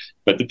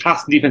 but the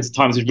pass and defensive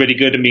times was really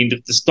good. I mean,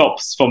 the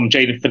stops from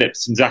Jaden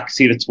Phillips and Zach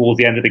Sealer towards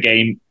the end of the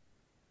game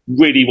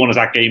really won us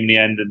that game in the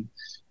end. And,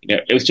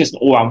 it was just an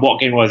all-round what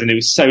game it was. And it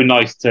was so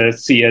nice to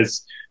see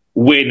us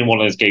win one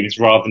of those games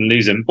rather than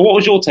lose them. But what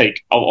was your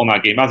take on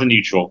that game as a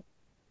neutral?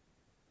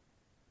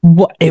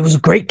 It was a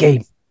great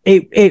game.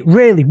 It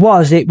really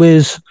was. It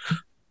was,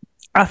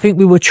 I think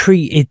we were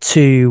treated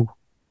to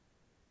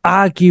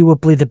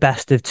arguably the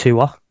best of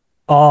Tua.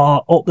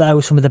 Are up there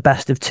with some of the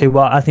best of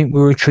Tua. I think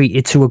we were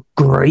treated to a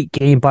great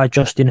game by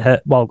Justin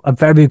Herbert. Well, a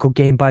very good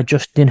game by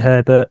Justin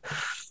Herbert.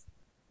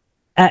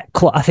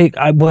 Eckler, I think,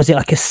 was it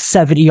like a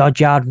 70-odd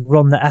yard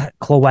run that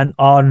Eckler went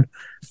on,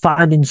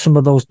 finding some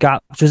of those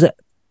gaps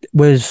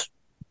was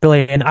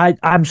brilliant.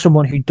 I'm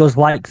someone who does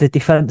like the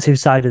defensive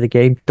side of the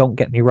game, don't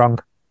get me wrong.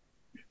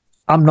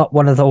 I'm not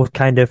one of those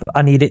kind of,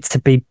 I need it to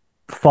be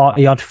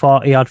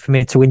 40-odd for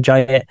me to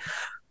enjoy it.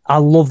 I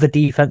love the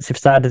defensive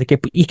side of the game,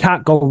 but you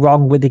can't go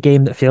wrong with a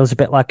game that feels a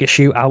bit like a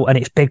shootout and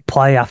it's big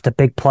play after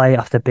big play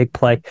after big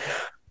play.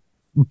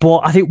 But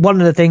I think one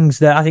of the things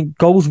that I think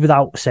goes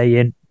without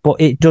saying,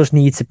 but it does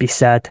need to be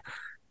said,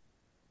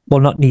 well,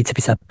 not need to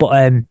be said, but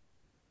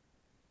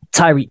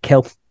Tyreek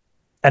Hill,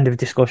 end of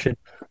discussion.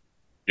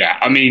 Yeah,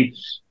 I mean,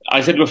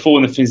 I said before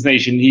in the Fins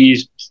Nation,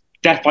 he's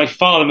by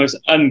far the most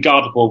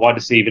unguardable wide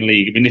receiver in the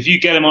league. I mean, if you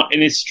get him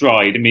in his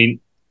stride, I mean,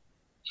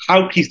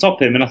 how can you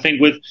stop him? And I think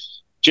with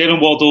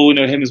Jalen Waddle,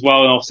 him as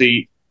well, and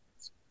obviously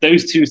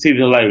those two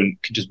receivers alone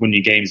can just win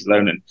you games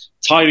alone. And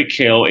Tyreek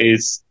Hill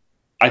is,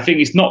 I think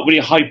it's not really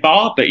a high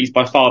bar, but he's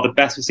by far the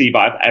best receiver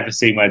I've ever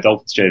seen wear a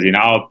Dolphins jersey.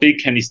 Now, I'm a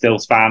big Kenny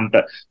Stills fan,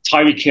 but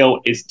Tyreek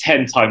Hill is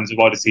 10 times the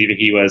wide receiver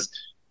he was.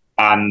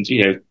 And,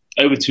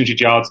 over 200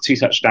 yards, 2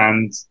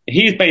 touchdowns.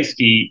 He is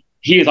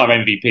our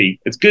MVP.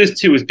 As good as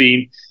Tua has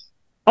been,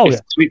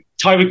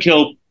 Tyreek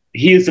Hill,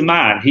 he is the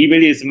man. He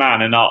really is the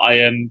man, and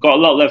I got a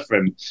lot of love for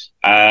him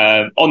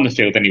on the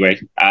field anyway.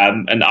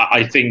 And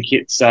I think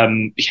it's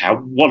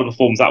what a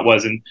performance that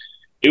was, and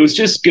it was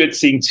just good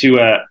seeing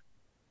Tua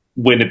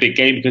win a big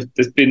game because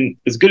there's been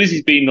as good as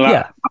he's been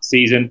last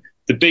season.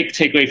 The big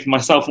takeaway for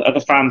myself and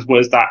other fans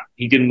was that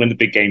he didn't win the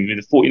big game. In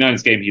the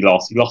 49ers game, he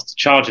lost. He lost the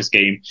Chargers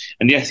game,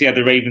 and yes, he had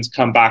the Ravens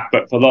come back,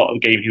 but for a lot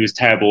of the game, he was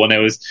terrible. And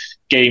there was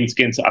games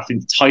against, I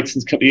think, the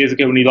Titans a couple of years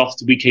ago when he lost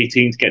to Week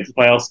 18 to get into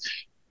the playoffs.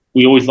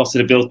 We always lost to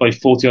the Bills by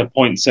 40-odd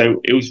points.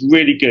 So it was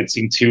really good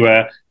seeing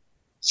to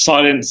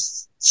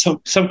silence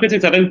some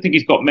critics. I don't think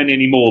he's got many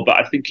anymore, but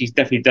I think he's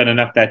definitely done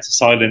enough there to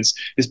silence.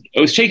 It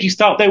was a shaky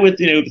start there with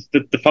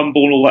the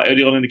fumble and all that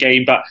early on in the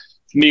game, but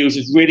for me, it was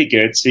just really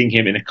good seeing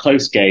him in a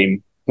close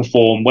game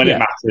perform when it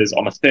matters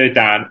on a third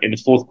down in the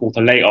fourth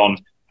quarter late on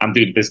and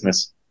do the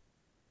business.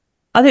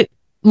 I think,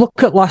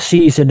 look at last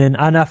season,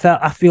 and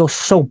I feel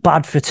so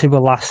bad for Tua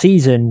last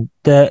season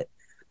that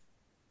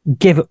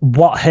given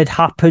what had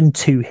happened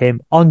to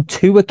him on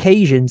 2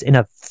 occasions in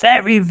a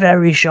very,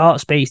 very short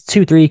space,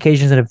 2-3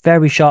 occasions in a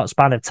very short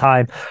span of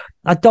time.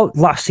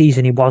 Last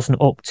season he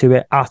wasn't up to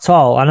it at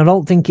all. And I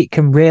don't think it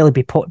can really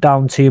be put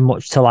down too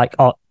much to like,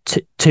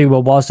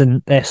 Tua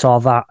wasn't this or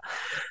that.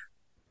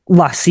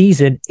 Last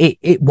season,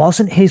 it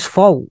wasn't his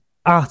fault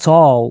at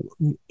all.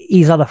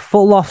 He's had a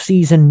full off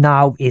season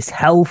now. He's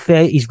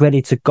healthy. He's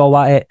ready to go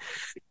at it.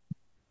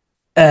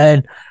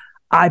 And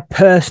I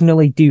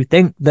personally do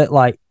think that,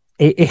 like,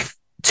 if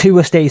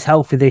Tua stays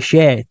healthy this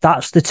year,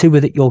 that's the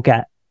Tua that you'll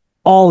get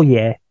all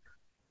year.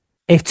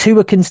 If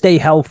Tua can stay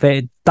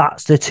healthy,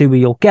 that's the Tua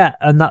you'll get.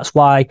 And that's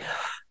why,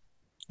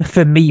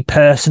 for me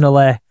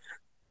personally,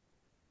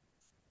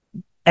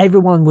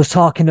 everyone was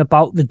talking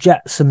about the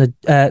Jets and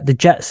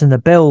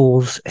the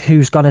Bills,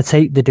 who's going to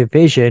take the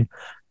division.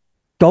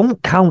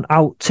 don't count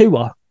out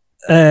Tua.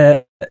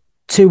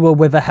 Tua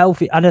with a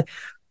healthy... And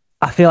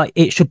I feel like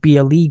it should be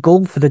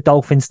illegal for the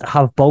Dolphins to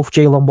have both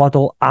Jalen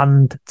Waddle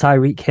and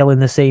Tyreek Hill in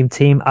the same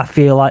team. I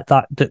feel like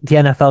that the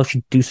NFL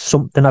should do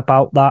something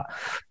about that,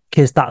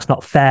 because that's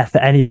not fair for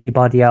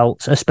anybody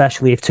else,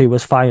 especially if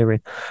Tua's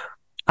firing.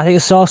 I think I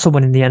saw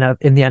someone in the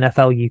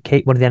NFL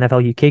UK, one of the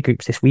NFL UK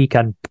groups this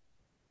weekend,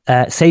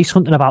 say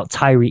something about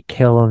Tyreek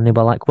Hill, and they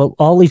were like, "Well,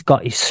 all he's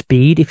got is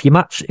speed. If you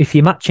match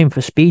him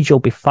for speed, you'll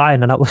be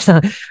fine." And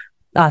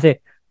I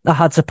think I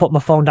had to put my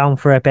phone down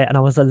for a bit, and I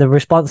was like, the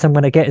response I'm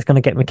going to get is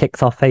going to get me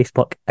kicked off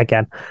Facebook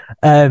again.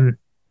 The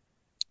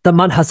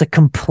man has a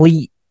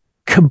complete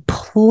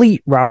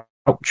route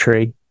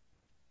tree,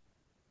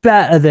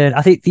 better than,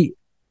 I think,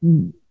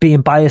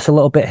 being biased a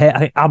little bit here, I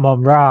think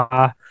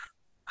Amon-Ra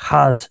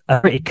has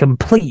a pretty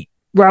complete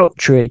route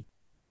tree.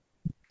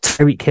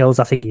 Tyreek Hill's,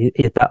 I think,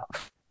 is better.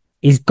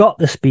 He's got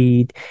the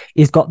speed,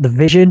 he's got the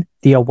vision,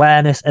 the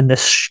awareness, and the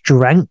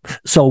strength.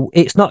 So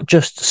it's not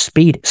just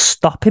speed.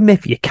 Stop him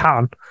if you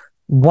can.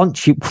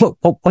 Once you've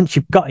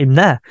got him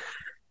there,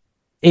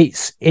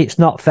 it's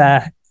not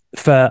fair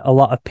for a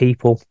lot of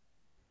people,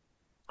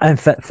 and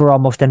for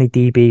almost any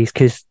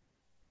DBs,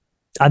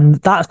 and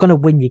that's going to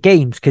win you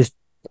games. Because,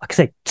 like I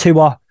say,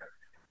 Tua,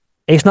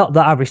 it's not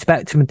that I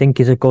respect him and think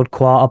he's a good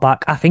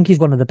quarterback. I think he's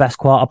one of the best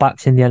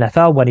quarterbacks in the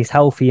NFL when he's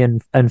healthy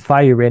and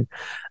firing.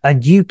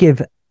 And you're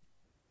giving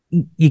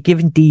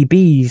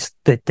DBs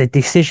the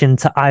decision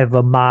to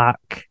either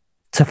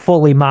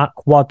fully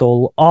mark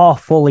Waddle or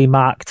fully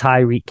mark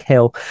Tyreek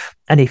Hill.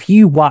 And if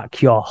you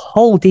whack your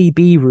whole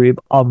DB room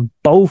on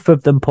both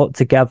of them put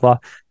together,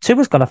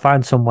 Tua's going to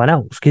find someone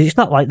else, because it's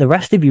not like the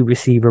rest of your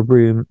receiver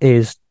room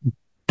is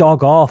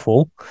dog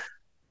awful.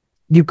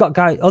 You've got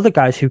other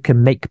guys who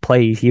can make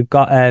plays. You've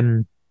got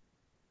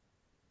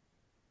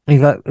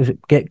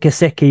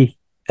Gesicki,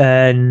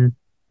 and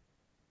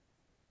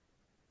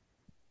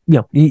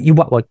your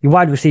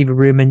wide receiver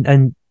room,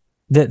 and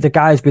the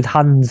guys with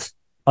hands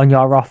on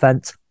your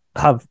offense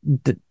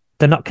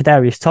they're not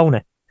Kadarius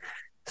Toney.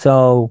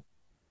 So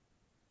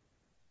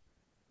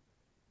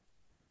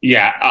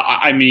yeah,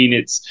 I mean,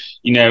 it's,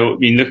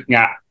 looking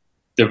at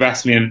the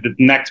rest, the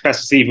next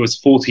best receiver was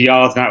 40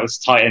 yards, and that was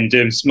tight end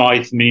Durham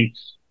Smythe. I mean,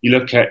 you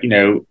look at,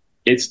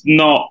 it's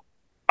not,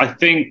 I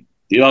think,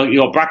 you've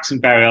got Braxton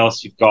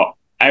Berrios, you've got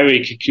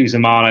Eric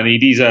Kuzumana, and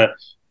these are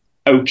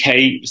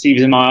okay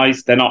receivers in my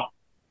eyes. They're not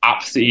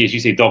absolutely, as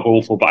you say, dog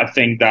awful, but I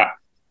think that,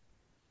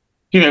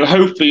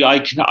 hopefully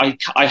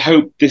I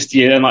hope this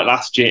year, unlike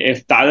last year,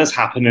 if that does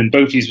happen and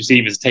both these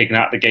receivers are taken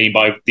out of the game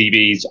by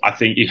DBs, I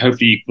think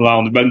hopefully you can rely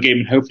on the run game,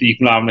 and hopefully you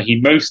can rely on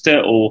Raheem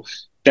Mostert or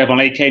Devon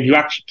Achane, who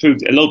actually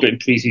proved a little bit in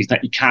preseason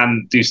that he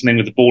can do something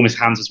with the ball in his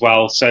hands as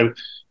well. So,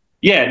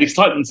 yeah, the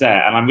excitement's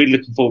there, and I'm really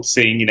looking forward to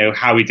seeing,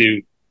 how we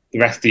do the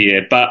rest of the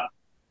year. But,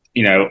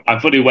 I'm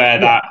fully aware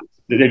that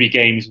there'll be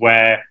games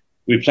where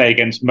we play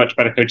against much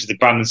better coaches than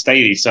Brandon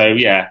Staley. So,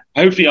 yeah,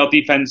 hopefully our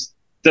defense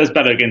does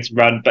better against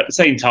run, but at the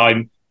same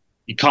time,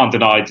 you can't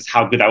deny just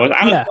how good that was.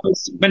 And of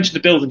course, mentioned the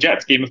Bills and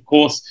Jets game. Of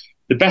course,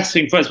 the best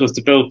thing for us was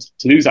to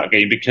lose that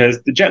game,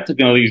 because the Jets are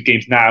going to lose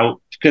games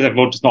now because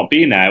everyone just not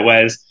being there,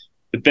 whereas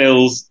the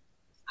Bills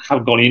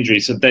haven't got any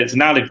injuries. So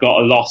now they've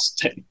got a loss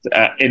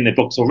in their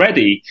books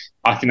already.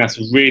 I think that's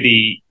a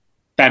really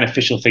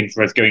beneficial thing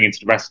for us going into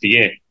the rest of the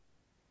year.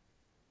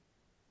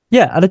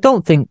 Yeah, and I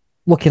don't think,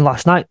 looking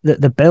last night, that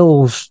the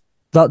Bills,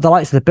 the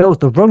likes of the Bills,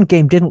 the run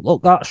game didn't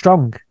look that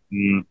strong.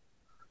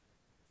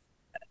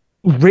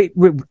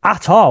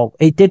 At all.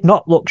 It did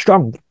not look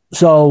strong.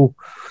 So,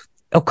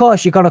 of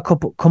course, you're going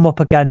to come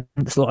up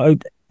against,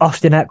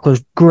 Austin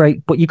Eckler's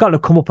great, but you've got to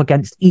come up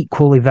against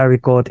equally very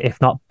good, if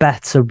not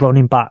better,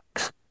 running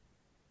backs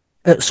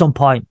at some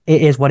point.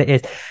 It is what it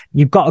is.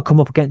 You've got to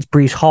come up against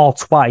Breece Hall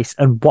twice,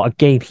 and what a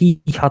game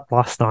he had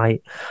last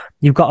night.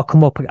 You've got to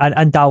come up,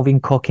 and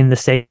Dalvin Cook in the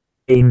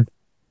same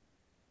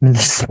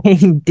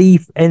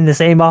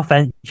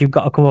offense. You've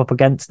got to come up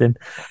against him.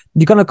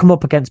 You're going to come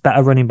up against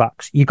better running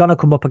backs. You're going to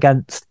come up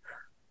against,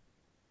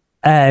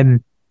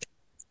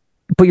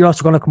 but you're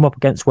also going to come up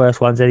against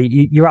worse ones.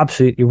 You're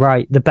absolutely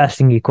right. The best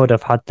thing you could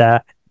have had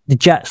there. The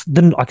Jets,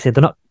 like I said,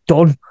 they're not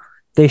done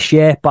this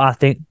year, but I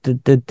think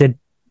the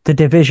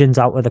division's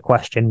out of the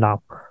question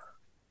now.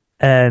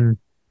 But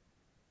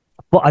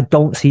I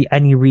don't see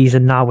any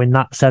reason now in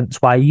that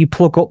sense why you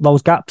plug up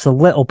those gaps a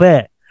little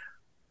bit.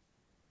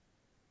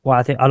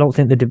 Well, I don't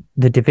think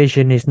the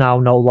division is now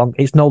no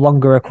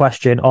longer a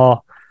question,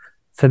 or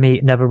for me,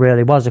 it never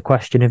really was a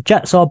question of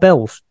Jets or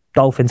Bills.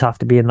 Dolphins have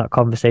to be in that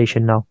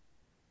conversation now.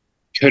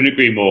 Couldn't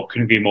agree more.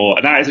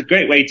 And that is a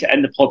great way to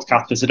end the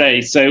podcast for today.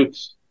 So,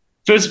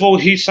 first of all,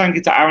 huge thank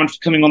you to Aaron for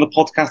coming on the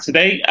podcast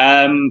today.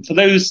 For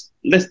those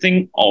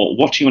listening or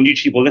watching on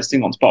YouTube or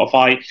listening on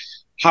Spotify,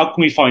 how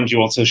can we find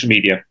you on social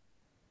media?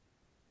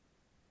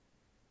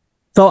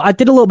 So I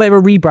did a little bit of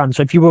a rebrand.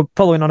 So if you were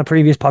following on a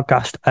previous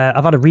podcast,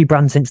 I've had a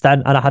rebrand since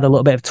then, and I had a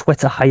little bit of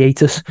Twitter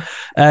hiatus.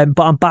 But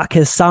I'm back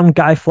as Sam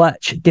Guy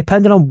Fletch.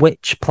 Depending on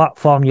which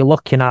platform you're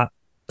looking at,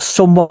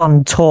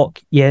 someone took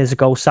years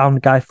ago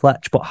Sound Guy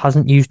Fletch, but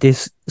hasn't used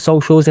his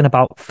socials in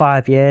about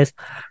 5 years.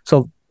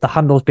 So the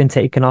handle's been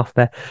taken off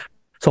there.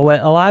 So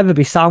it'll either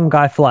be Sound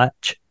Guy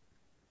Fletch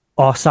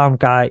or Sound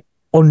Guy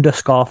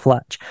 _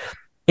 Fletch.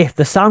 If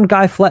the Sound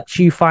Guy Fletch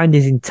you find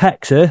is in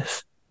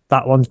Texas,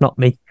 that one's not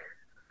me.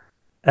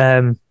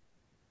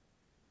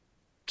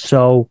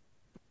 So,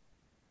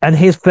 and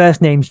his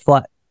first name's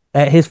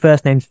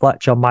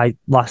Fletcher. My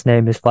last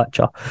name is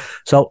Fletcher.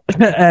 So,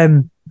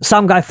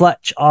 Sound Guy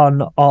Fletch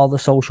on all the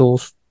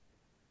socials.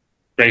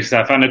 Great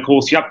stuff. And of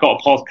course, you have got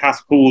a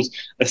podcast called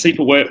A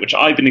Sleeper Work, which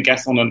I've been a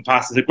guest on in the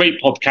past. It's a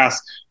great podcast,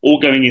 all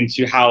going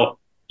into how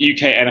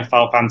UK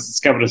NFL fans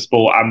discover the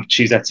sport and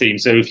choose their team.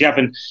 So if you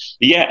haven't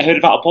yet heard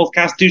about a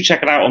podcast, do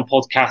check it out on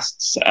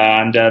podcasts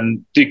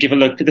and do give a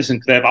look. Listen,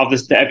 I've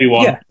listened to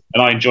everyone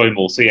and I enjoy them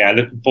all. So yeah,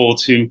 looking forward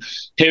to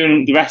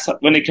hearing the rest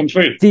when they come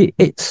through.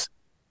 It's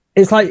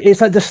like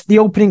the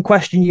opening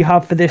question you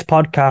have for this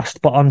podcast,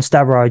 but on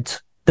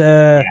steroids.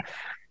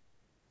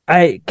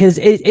 Because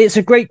it's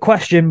a great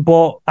question,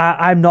 but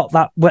I'm not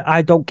that.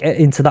 I don't get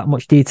into that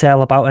much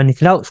detail about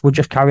anything else. We'll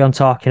just carry on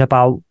talking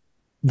about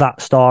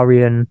that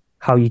story and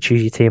how you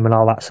choose your team and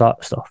all that sort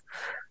of stuff.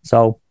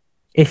 So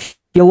if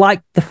you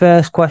like the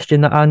first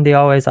question that Andy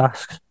always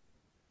asks,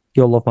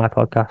 you'll love my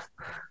podcast.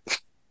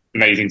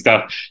 Amazing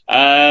stuff.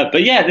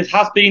 But yeah, this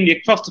has been the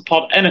Across the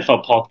Pod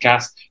NFL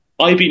podcast.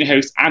 I've been your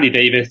host, Andy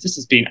Davies. This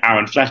has been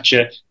Aaron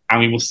Fletcher, and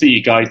we will see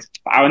you guys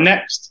for our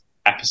next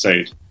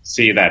episode.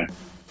 See you then.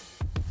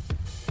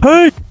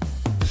 Hey!